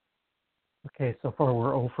 Okay, so far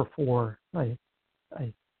we're 0 for 4. I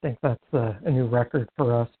think that's a new record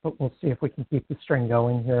for us, but we'll see if we can keep the string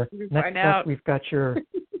going here. Next up, we've got your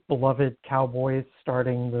beloved Cowboys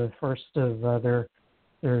starting the first of their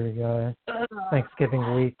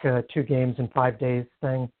Thanksgiving week, 2 games in 5 days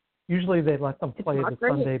thing. Usually they let them play the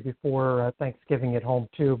Sunday before Thanksgiving at home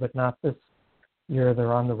too, but not this year.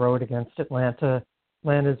 They're on the road against Atlanta.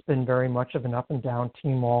 Atlanta's been very much of an up and down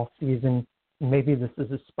team all season. Maybe this is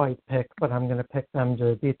a spite pick, but I'm going to pick them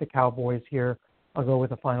to beat the Cowboys here. I'll go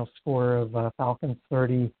with a final score of Falcons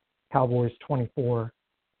 30, Cowboys 24.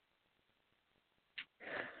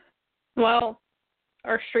 Well,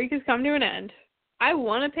 our streak has come to an end. I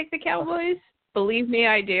want to pick the Cowboys. Believe me,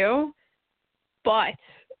 I do. But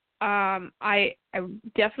I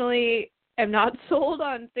definitely am not sold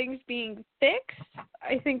on things being fixed.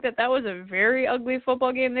 I think that was a very ugly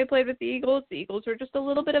football game they played with the Eagles. The Eagles are just a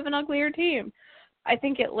little bit of an uglier team. I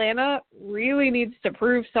think Atlanta really needs to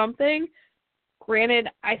prove something. Granted,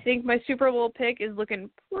 I think my Super Bowl pick is looking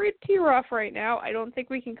pretty rough right now. I don't think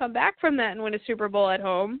we can come back from that and win a Super Bowl at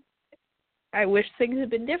home. I wish things had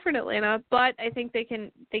been different, Atlanta, but I think they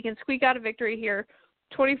can squeak out a victory here.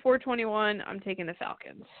 24-21, I'm taking the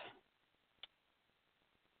Falcons.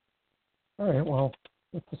 All right, well,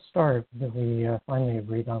 at the start, we finally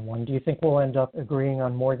agreed on one. Do you think we'll end up agreeing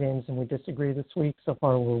on more games than we disagree this week? So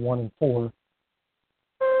far, we're 1 and 4.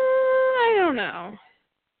 I don't know.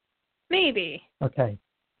 Maybe. Okay.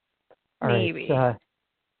 All Maybe. Right.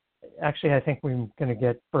 Actually, I think we're going to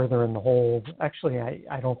get further in the hole. Actually,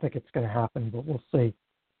 I don't think it's going to happen, but we'll see.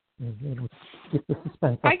 We'll keep the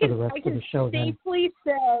suspense up for the rest of the show. I can safely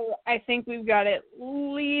say I think we've got at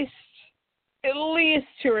least 2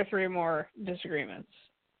 or 3 more disagreements.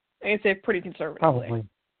 I'd say pretty conservatively.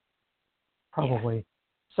 Probably. Yeah.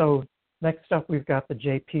 So next up, we've got the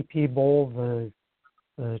JPP Bowl.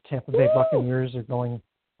 The Tampa Bay Buccaneers are going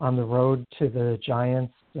on the road to the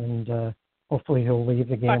Giants, and hopefully he'll leave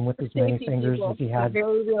the game with as many fingers as he had. A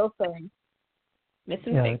very real thing. Missing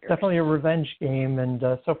fingers. It's definitely a revenge game, and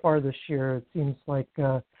so far this year it seems like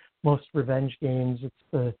most revenge games,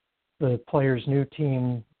 it's the player's new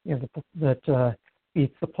team that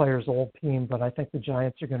beats the player's old team, but I think the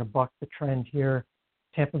Giants are going to buck the trend here.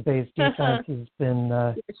 Tampa Bay's defense has been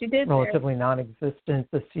relatively non-existent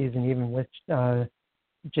this season, even with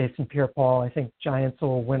Jason Pierre-Paul. I think Giants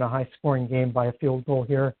will win a high-scoring game by a field goal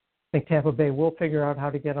here. I think Tampa Bay will figure out how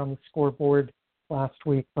to get on the scoreboard last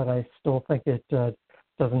week, but I still think it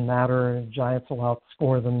doesn't matter. Giants will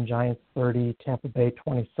outscore them. Giants 30, Tampa Bay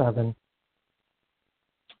 27.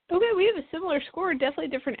 Okay, we have a similar score, definitely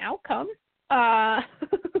different outcome. I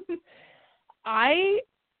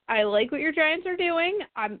like what your Giants are doing.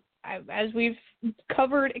 As we've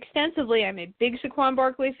covered extensively, I'm a big Saquon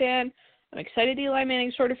Barkley fan. I'm excited Eli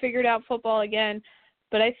Manning sort of figured out football again.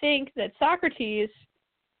 But I think that Socrates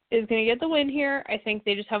is going to get the win here. I think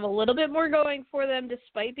they just have a little bit more going for them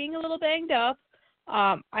despite being a little banged up.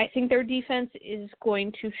 I think their defense is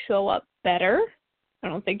going to show up better. I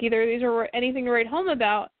don't think either of these are anything to write home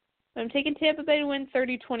about. I'm taking Tampa Bay to win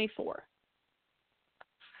 30-24.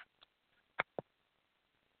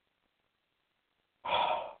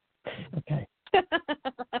 Okay.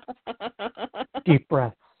 Deep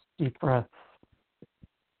breaths.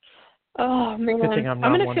 Oh, man. Good thing I'm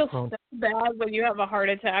going to feel prone. so bad when you have a heart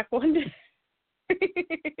attack one day.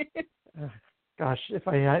 Gosh,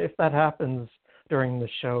 if that happens during the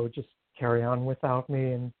show, just carry on without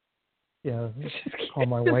me and call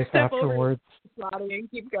my wife afterwards. Body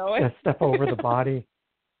and keep going. Yeah, step over the body.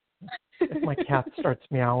 If my cat starts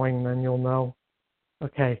meowing, then you'll know.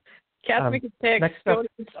 Okay. Cats make a pick. Next Go up,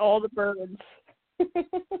 against all the birds.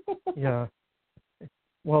 Yeah.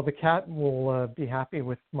 Well, the cat will be happy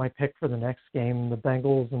with my pick for the next game, the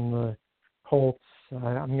Bengals and the Colts.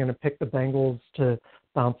 I'm going to pick the Bengals to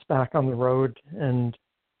bounce back on the road, and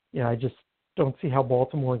I just don't see how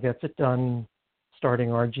Baltimore gets it done starting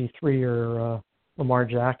RG3 or Lamar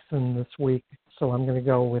Jackson this week. So I'm going to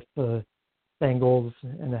go with the Bengals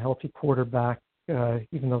and a healthy quarterback,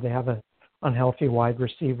 even though they have an unhealthy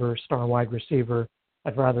star wide receiver.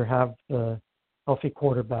 I'd rather have the healthy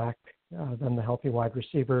quarterback than the healthy wide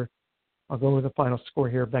receiver. I'll go with the final score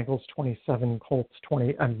here: Bengals 27, Colts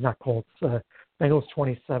 20. Bengals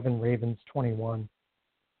 27, Ravens 21.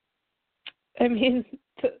 I mean,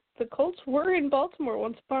 the Colts were in Baltimore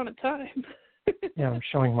once upon a time. Yeah, I'm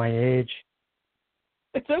showing my age.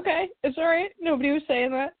 It's okay. It's all right. Nobody was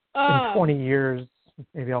saying that. In 20 years,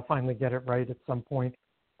 maybe I'll finally get it right at some point.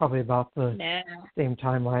 Probably about the same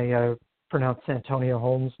time I pronounced Santonio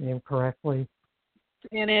Holmes' name correctly.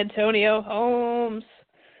 San Antonio Holmes.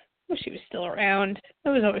 Wish he was still around.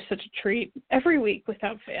 That was always such a treat. Every week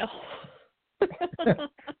without fail.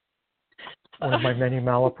 One of my many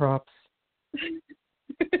malaprops.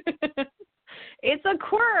 It's a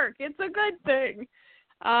quirk. It's a good thing.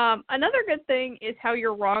 Another good thing is how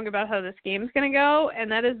you're wrong about how this game's going to go,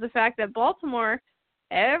 and that is the fact that Baltimore,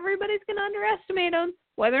 everybody's going to underestimate them.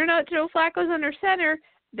 Whether or not Joe Flacco's under center,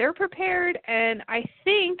 they're prepared, and I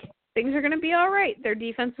think things are going to be all right. Their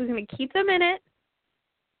defense is going to keep them in it.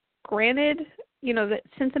 Granted, that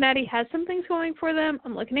Cincinnati has some things going for them.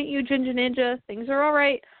 I'm looking at you, Ginger Ninja. Things are all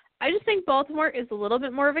right. I just think Baltimore is a little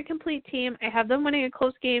bit more of a complete team. I have them winning a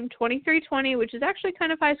close game, 23-20, which is actually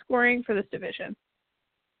kind of high scoring for this division.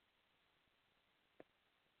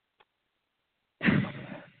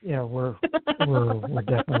 Yeah, we're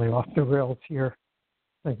definitely off the rails here.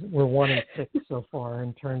 We're 1-6 so far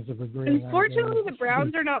in terms of agreeing. Unfortunately, the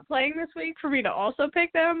Browns are not playing this week for me to also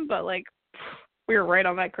pick them, but we were right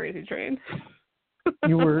on that crazy train.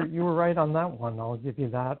 You were right on that one. I'll give you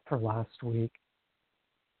that for last week.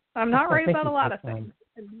 I'm not right about a lot of things.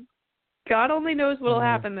 God only knows what will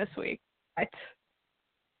happen this week. I'm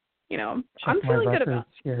feeling good about it.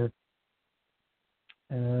 Here.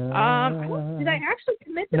 Did I actually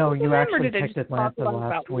commit to No, them, you actually or did picked Atlanta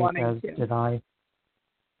last week, as did I.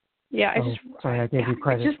 Yeah, I gave you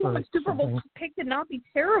credit I just for want my Super Bowl something. pick to not be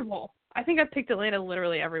terrible. I think I've picked Atlanta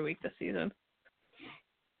literally every week this season.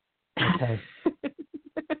 Okay.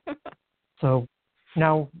 So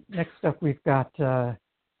now, next up, we've got the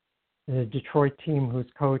Detroit team whose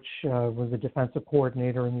coach was a defensive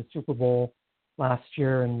coordinator in the Super Bowl last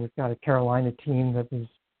year, and we've got a Carolina team that was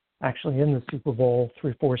actually in the Super Bowl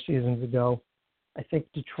 3-4 seasons ago. I think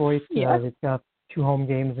Detroit, they've got 2 home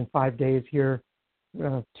games in 5 days here.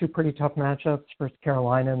 two pretty tough matchups, first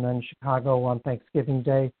Carolina and then Chicago on Thanksgiving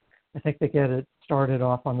Day. I think they get it started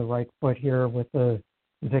off on the right foot here with a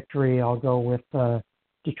victory. I'll go with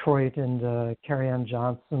Detroit and Kerryon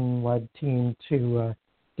Johnson-led team to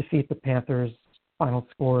defeat the Panthers. Final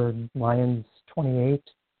score, Lions 28,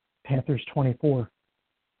 Panthers 24.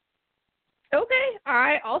 Okay,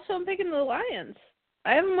 I also am picking the Lions.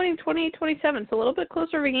 I have them winning 28-27. It's a little bit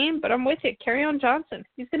closer of a game, but I'm with you. Kerryon Johnson.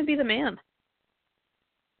 He's going to be the man.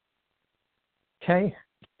 Okay.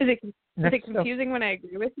 Is it confusing when I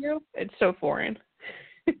agree with you? It's so foreign.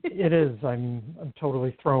 It is. I'm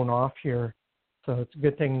totally thrown off here. So it's a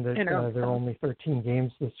good thing that there are only 13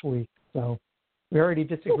 games this week. So we already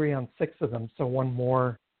disagree on 6 of them. So one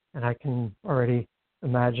more, and I can already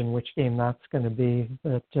imagine which game that's going to be.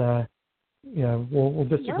 But we'll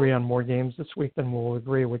disagree on more games this week than we'll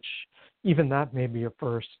agree. Which even that may be a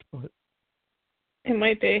first. But it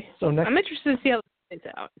might be. So next, I'm interested to see how it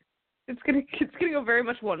plays out. It's gonna go very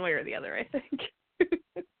much one way or the other, I think.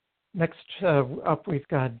 Next up, we've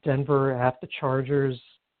got Denver at the Chargers.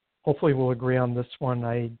 Hopefully we'll agree on this one.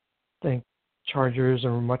 I think Chargers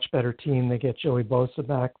are a much better team. They get Joey Bosa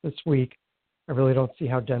back this week. I really don't see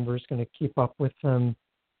how Denver's going to keep up with them.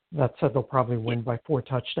 That said, they'll probably win by 4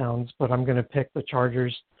 touchdowns, but I'm going to pick the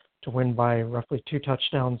Chargers to win by roughly 2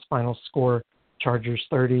 touchdowns. Final score, Chargers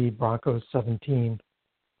 30, Broncos 17.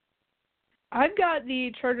 I've got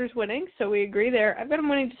the Chargers winning, so we agree there. I've got them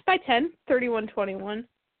winning just by 10, 31-21.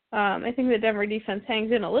 I think the Denver defense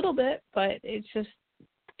hangs in a little bit, but it's just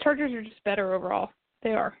Chargers are just better overall.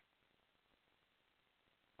 They are.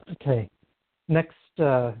 Okay. Next,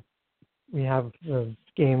 we have the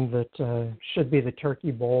game that should be the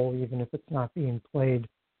Turkey Bowl, even if it's not being played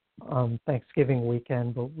Thanksgiving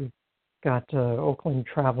weekend. But we've got Oakland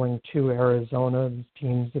traveling to Arizona. These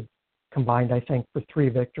teams have combined, I think, for 3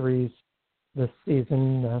 victories this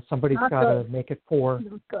season. Somebody's got to make it 4.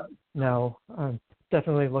 No,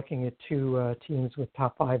 definitely looking at 2 teams with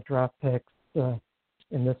top 5 draft picks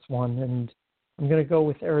in this one. And I'm going to go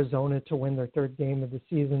with Arizona to win their 3rd game of the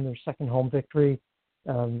season, their 2nd home victory.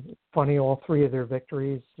 Funny, all 3 of their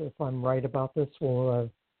victories, if I'm right about this, will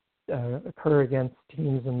occur against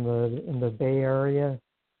teams in the Bay Area,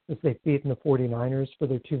 as they've beaten the 49ers for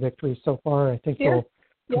their 2 victories so far. I think they'll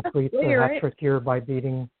complete the hat trick here by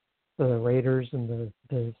beating the Raiders and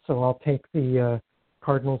so I'll take the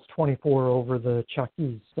Cardinals 24 over the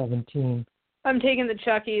Chuckies 17. I'm taking the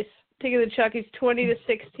Chuckies.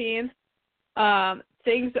 20-16.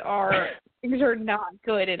 Things are not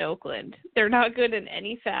good in Oakland. They're not good in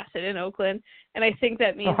any facet in Oakland, and I think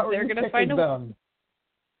that means they're going to find a.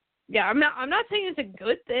 Yeah, I'm not saying it's a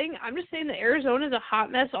good thing. I'm just saying that Arizona's a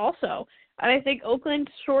hot mess also. And I think Oakland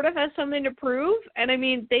sort of has something to prove. And, I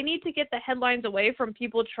mean, they need to get the headlines away from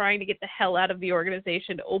people trying to get the hell out of the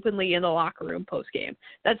organization openly in the locker room post-game.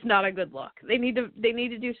 That's not a good look. They need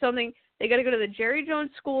to do something. They got to go to the Jerry Jones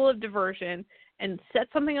School of Diversion and set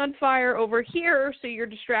something on fire over here so you're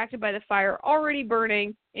distracted by the fire already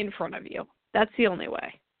burning in front of you. That's the only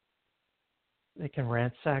way. They can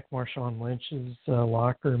ransack Marshawn Lynch's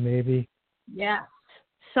locker, maybe. Yeah.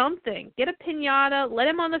 Something. Get a piñata, let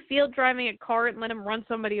him on the field driving a car and let him run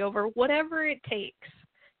somebody over. Whatever it takes,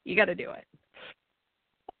 you got to do it.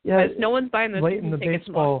 Yeah, no one's buying those late in the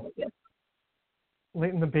baseball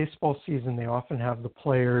season, they often have the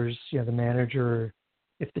players, the manager,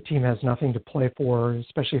 if the team has nothing to play for,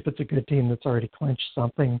 especially if it's a good team that's already clinched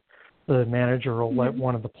something, the manager will let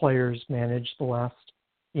one of the players manage the last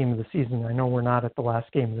game of the season. I know we're not at the last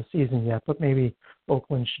game of the season yet, but maybe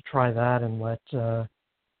Oakland should try that and let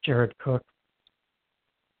Jared Cook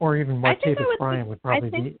or even Martavis Bryant would probably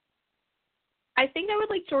be. I think I would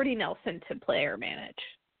like Jordy Nelson to play or manage.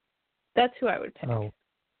 That's who I would pick. Oh.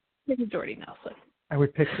 Maybe Jordy Nelson. I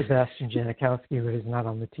would pick Sebastian Janikowski, but he's not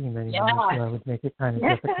on the team anymore, so that would make it kind of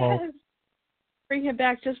difficult. Bring him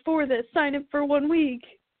back just for this. Sign him for 1 week.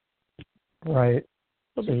 Right.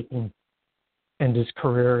 So he can end his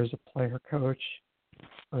career as a player coach.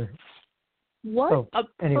 What a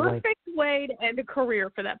perfect way to end a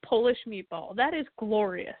career for that Polish meatball. That is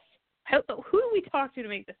glorious. Who do we talk to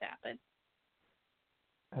make this happen?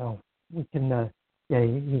 Oh, we can.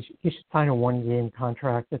 He should sign a 1-game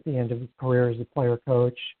contract at the end of his career as a player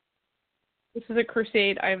coach. This is a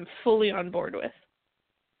crusade I am fully on board with.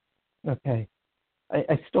 Okay.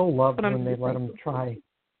 I still love when they let him try.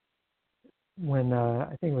 When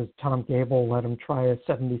I think it was Tom Gable let him try a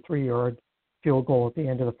 73-yard field goal at the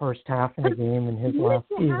end of the first half in a game in his last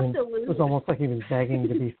season. It was almost like he was begging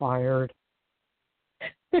to be fired.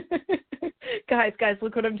 Guys,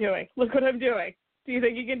 look what I'm doing. Do you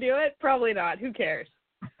think you can do it? Probably not. Who cares?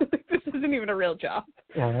 This isn't even a real job.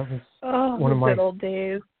 Yeah, that was one of my good old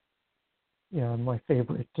days. Yeah, my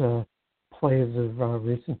favorite plays of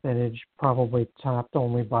recent vintage, probably topped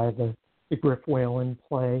only by the Griff Whalen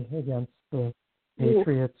play against the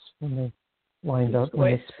Patriots when they lined up,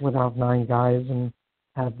 when they split out 9 guys and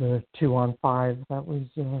had the 2-on-5. That was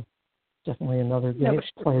definitely another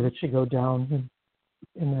play that should go down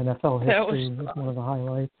in NFL history. It was one of the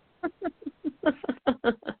highlights.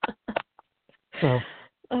 So,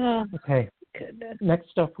 okay. Goodness.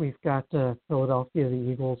 Next up, we've got Philadelphia,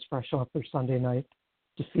 the Eagles, fresh off their Sunday night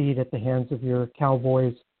defeat at the hands of your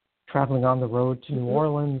Cowboys, traveling on the road to New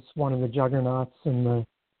Orleans, one of the juggernauts in the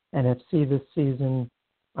NFC this season.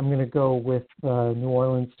 I'm going to go with New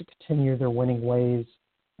Orleans to continue their winning ways.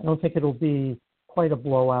 I don't think it'll be quite a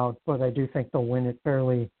blowout, but I do think they'll win it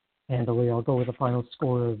fairly handily. I'll go with a final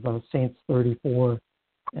score of Saints 34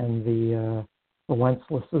 and the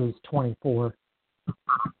Wentzlesses 24.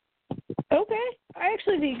 Okay. I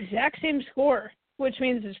actually the exact same score, which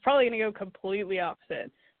means it's probably going to go completely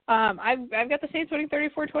opposite. I've got the Saints winning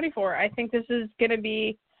 34-24. I think this is going to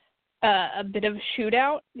be a bit of a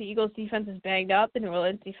shootout. The Eagles' defense is banged up. The New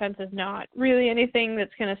Orleans defense is not really anything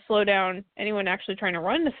that's going to slow down anyone actually trying to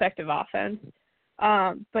run an effective offense.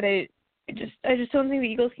 But I just don't think the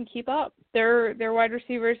Eagles can keep up. Their wide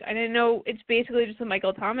receivers, I didn't know it's basically just a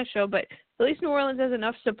Michael Thomas show, but at least New Orleans has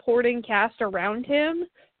enough supporting cast around him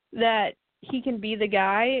that he can be the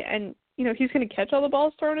guy, and he's going to catch all the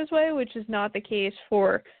balls thrown his way, which is not the case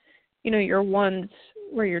for your ones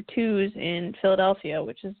or your twos in Philadelphia,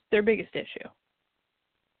 which is their biggest issue.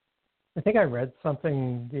 I think I read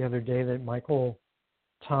something the other day that Michael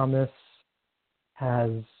Thomas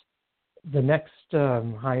has the next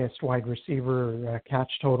highest wide receiver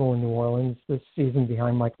catch total in New Orleans this season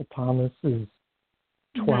behind Michael Thomas is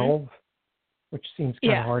 12, which seems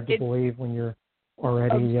kind of hard to believe when you're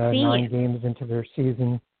already 9 games into their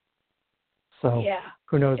season. So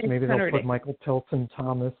who knows, maybe they'll put Michael Tilton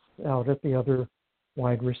Thomas out at the other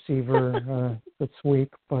wide receiver this week,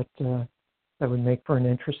 but that would make for an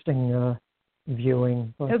interesting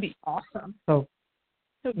viewing. But, that would be awesome. So,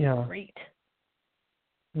 that would be great.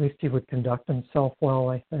 At least he would conduct himself well,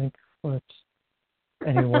 I think. But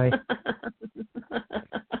anyway.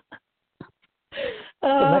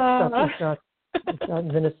 So next up, we've got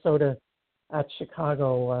Minnesota at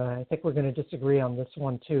Chicago. I think we're going to disagree on this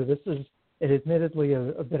one, too. This is admittedly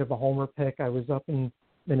a bit of a homer pick. I was up in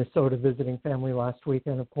Minnesota visiting family last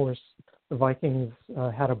weekend. Of course, the Vikings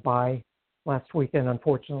had a bye last weekend.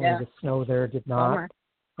 Unfortunately, the snow there did not.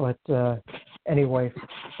 Homer. But anyway,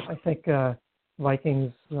 I think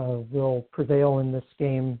Vikings will prevail in this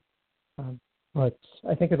game. But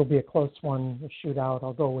I think it'll be a close one, a shootout.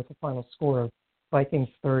 I'll go with the final score of Vikings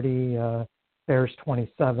 30, Bears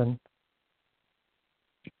 27.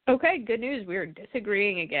 Okay, good news. We're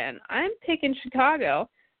disagreeing again. I'm picking Chicago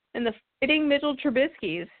and the fitting Mitchell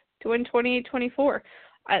Trubisky's to win 28-24.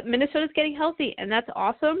 Minnesota's getting healthy, and that's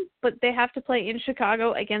awesome, but they have to play in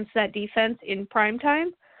Chicago against that defense in prime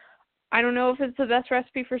time. I don't know if it's the best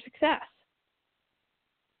recipe for success.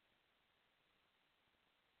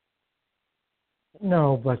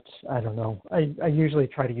 No, but I don't know. I usually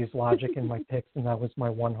try to use logic in my picks, and that was my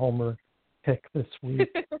one homer pick this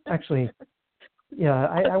week. Actually, yeah,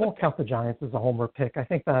 I won't count the Giants as a homer pick. I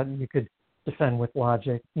think that you could defend with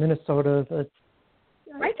logic. Minnesota,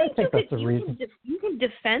 I think that's a reason. You can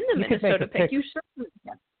defend the Minnesota pick. You certainly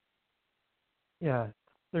can. Yeah,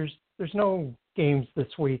 there's no games this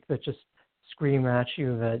week that just scream at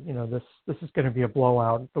you that this is going to be a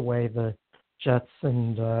blowout. The way the Jets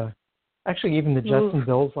and actually even the Jets and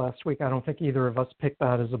Bills last week, I don't think either of us picked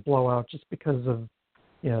that as a blowout just because of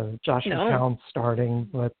Josh McCown starting,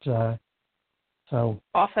 but. So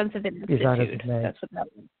offensive ineptitude. That's what that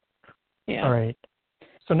means. Yeah. All right.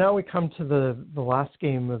 So now we come to the last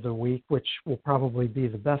game of the week, which will probably be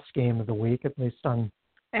the best game of the week, at least on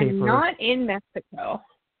paper. And not in Mexico.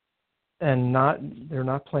 And they're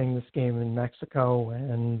not playing this game in Mexico,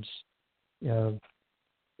 and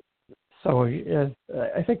so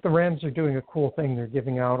I think the Rams are doing a cool thing. They're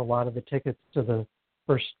giving out a lot of the tickets to the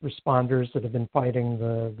first responders that have been fighting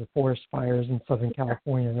the forest fires in Southern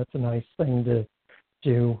California. That's a nice thing to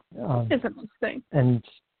do. It's a nice thing. And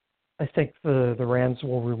I think the Rams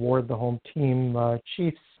will reward the home team.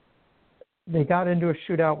 Chiefs, they got into a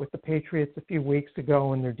shootout with the Patriots a few weeks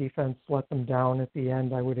ago, and their defense let them down at the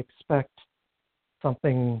end. I would expect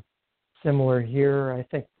something similar here. I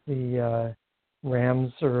think the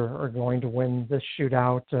Rams are going to win this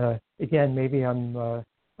shootout. Again, maybe I'm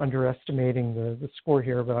underestimating the score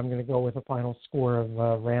here, but I'm going to go with a final score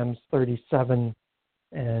of Rams 37,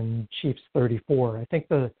 and Chiefs 34. I think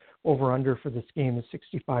the over-under for this game is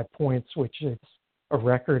 65 points, which is a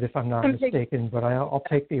record if I'm not mistaken, but I'll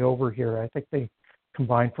take the over here. I think they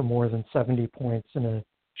combined for more than 70 points in a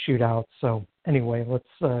shootout. So anyway,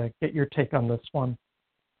 let's get your take on this one.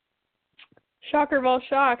 Shocker of all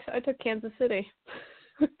shocks, I took Kansas City.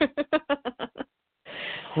 Of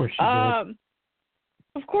course you did.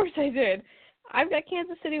 Of course I did. I've got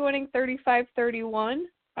Kansas City winning 35-31.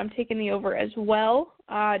 I'm taking the over as well.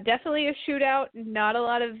 Definitely a shootout. Not a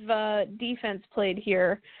lot of defense played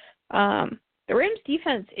here. The Rams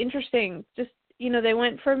defense, interesting. Just, they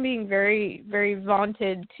went from being very, very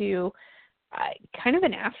vaunted to kind of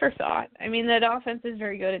an afterthought. I mean, that offense is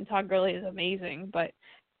very good and Todd Gurley is amazing, but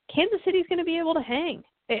Kansas City's going to be able to hang.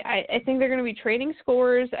 I think they're going to be trading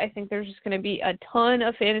scores. I think there's just going to be a ton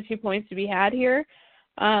of fantasy points to be had here.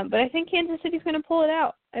 But I think Kansas City's going to pull it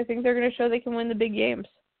out. I think they're going to show they can win the big games.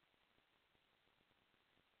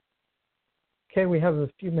 Okay, we have a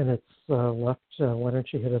few minutes left. Why don't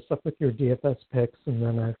you hit us up with your DFS picks, and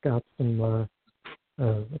then I've got some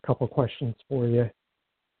a couple questions for you.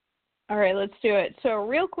 All right, let's do it. So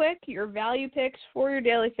real quick, your value picks for your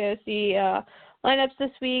daily fantasy lineups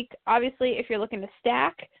this week. Obviously, if you're looking to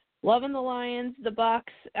stack, loving the Lions, the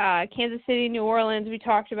Bucks, Kansas City, New Orleans, we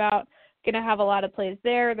talked about. Going to have a lot of plays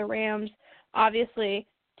there. The Rams, obviously,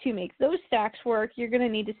 to make those stacks work, you're going to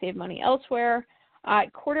need to save money elsewhere.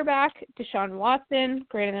 Quarterback, Deshaun Watson.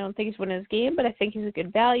 Granted, I don't think he's winning his game, but I think he's a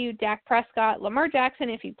good value. Dak Prescott, Lamar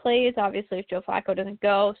Jackson, if he plays. Obviously, if Joe Flacco doesn't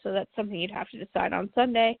go, so that's something you'd have to decide on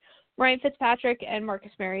Sunday. Ryan Fitzpatrick and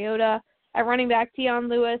Marcus Mariota. At running back, Deion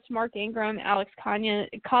Lewis, Mark Ingram, Alex Collins,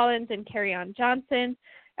 and Kerryon Johnson.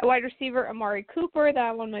 At wide receiver, Amari Cooper.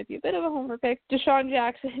 That one might be a bit of a homer pick. Deshaun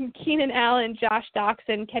Jackson, Keenan Allen, Josh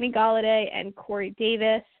Doxson, Kenny Golladay, and Corey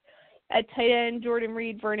Davis. At tight end, Jordan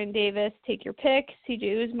Reed, Vernon Davis. Take your pick.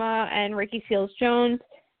 CJ Uzma and Ricky Seals-Jones.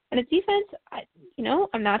 And at defense,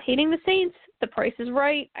 I'm not hating the Saints. The price is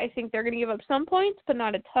right. I think they're going to give up some points, but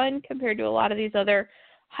not a ton compared to a lot of these other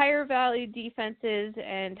higher value defenses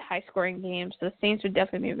and high scoring games. So the Saints would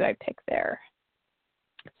definitely be my pick there.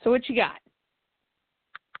 So what you got?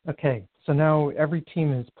 Okay, so now every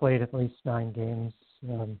team has played at least 9 games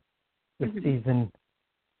this season,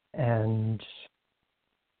 and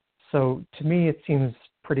so to me it seems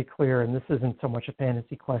pretty clear, and this isn't so much a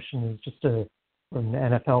fantasy question, it's just an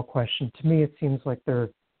NFL question. To me it seems like there are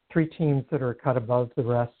 3 teams that are cut above the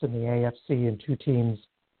rest in the AFC and 2 teams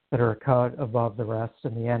that are cut above the rest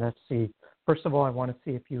in the NFC. First of all, I want to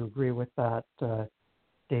see if you agree with that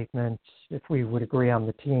statement, if we would agree on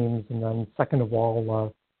the teams, and then second of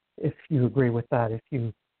all, if you agree with that, if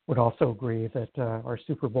you would also agree that our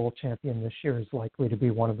Super Bowl champion this year is likely to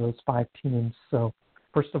be one of those 5 teams. So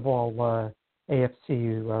first of all,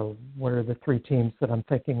 AFC, what are the 3 teams that I'm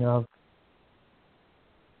thinking of?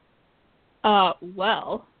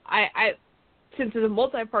 Well, I since it's a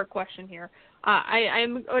multi-part question here,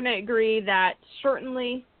 I'm going to agree that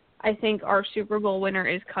certainly I think our Super Bowl winner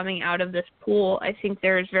is coming out of this pool. I think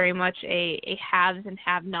there's very much a haves and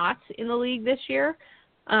have-nots in the league this year.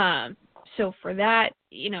 So for that,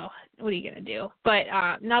 what are you going to do? But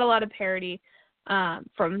not a lot of parity.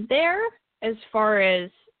 From there, as far as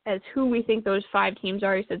who we think those 5 teams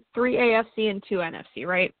are, you said 3 AFC and 2 NFC,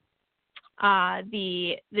 right?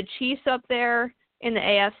 The Chiefs up there in the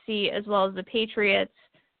AFC as well as the Patriots.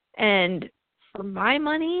 And for my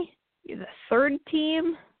money, the third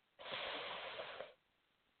team,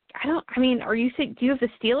 do you have the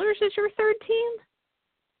Steelers as your third team?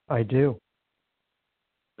 I do.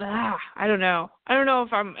 I don't know. I don't know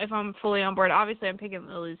if I'm fully on board. Obviously, I'm picking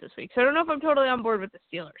the Lilies this week, so I don't know if I'm totally on board with the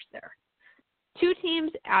Steelers there. 2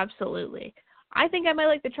 teams, absolutely. I think I might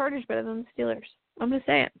like the Chargers better than the Steelers. I'm going to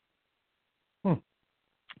say it.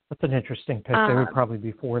 That's an interesting pick. They would probably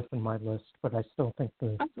be 4th in my list, but I still think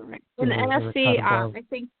the that's all right. In the NFC,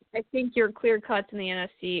 I think your clear cuts in the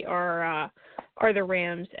NFC are the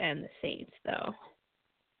Rams and the Saints, though.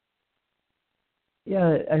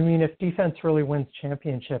 Yeah, I mean, if defense really wins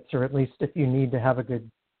championships, or at least if you need to have a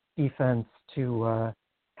good defense to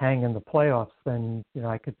hang in the playoffs, then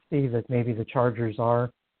I could see that maybe the Chargers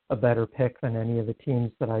are a better pick than any of the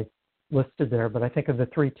teams that I listed there. But I think of the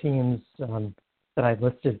 3 teams that I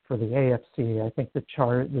listed for the AFC, I think the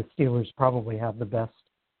Steelers probably have the best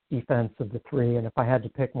defense of the 3. And if I had to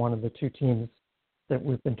pick one of the 2 teams that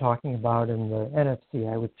we've been talking about in the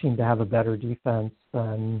NFC, I would seem to have a better defense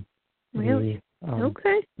than the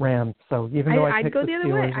Rams. So even though I picked the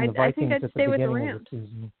Steelers and the Vikings at the beginning of the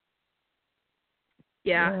season.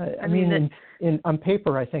 Yeah, I mean, on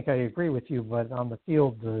paper, I think I agree with you, but on the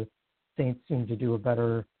field, the Saints seem to do a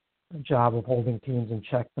better job of holding teams in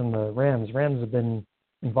check than the Rams. Rams have been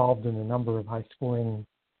involved in a number of high-scoring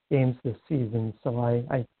games this season, so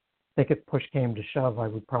I think if push came to shove, I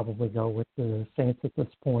would probably go with the Saints at this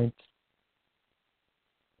point.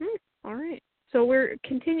 All right. So we're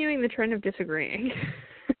continuing the trend of disagreeing.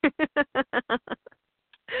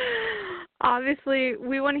 Obviously,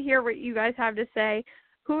 we want to hear what you guys have to say.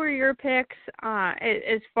 Who are your picks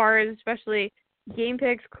as far as especially game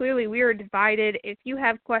picks? Clearly, we are divided. If you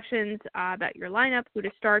have questions about your lineup, who to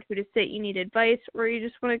start, who to sit, you need advice, or you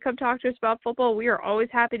just want to come talk to us about football, we are always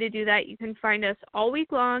happy to do that. You can find us all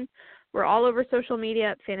week long. We're all over social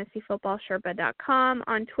media at fantasyfootballsherpa.com,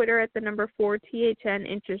 on Twitter at the number 4THN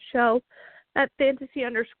Inches Show, at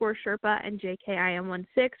fantasy_Sherpa and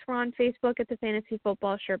JKIM16. We're on Facebook at the Fantasy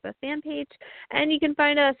Football Sherpa fan page. And you can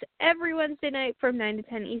find us every Wednesday night from 9 to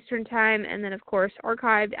 10 Eastern Time. And then, of course,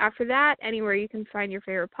 archived after that, anywhere you can find your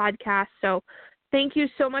favorite podcast. So thank you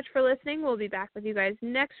so much for listening. We'll be back with you guys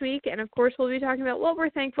next week. And, of course, we'll be talking about what we're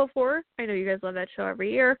thankful for. I know you guys love that show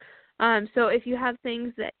every year. So if you have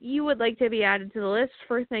things that you would like to be added to the list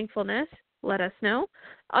for thankfulness, let us know.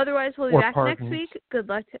 Otherwise, we'll be back next week. Good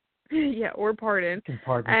luck to... Yeah, or pardon.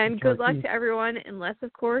 And good luck to everyone, unless,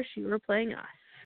 of course, you are playing us.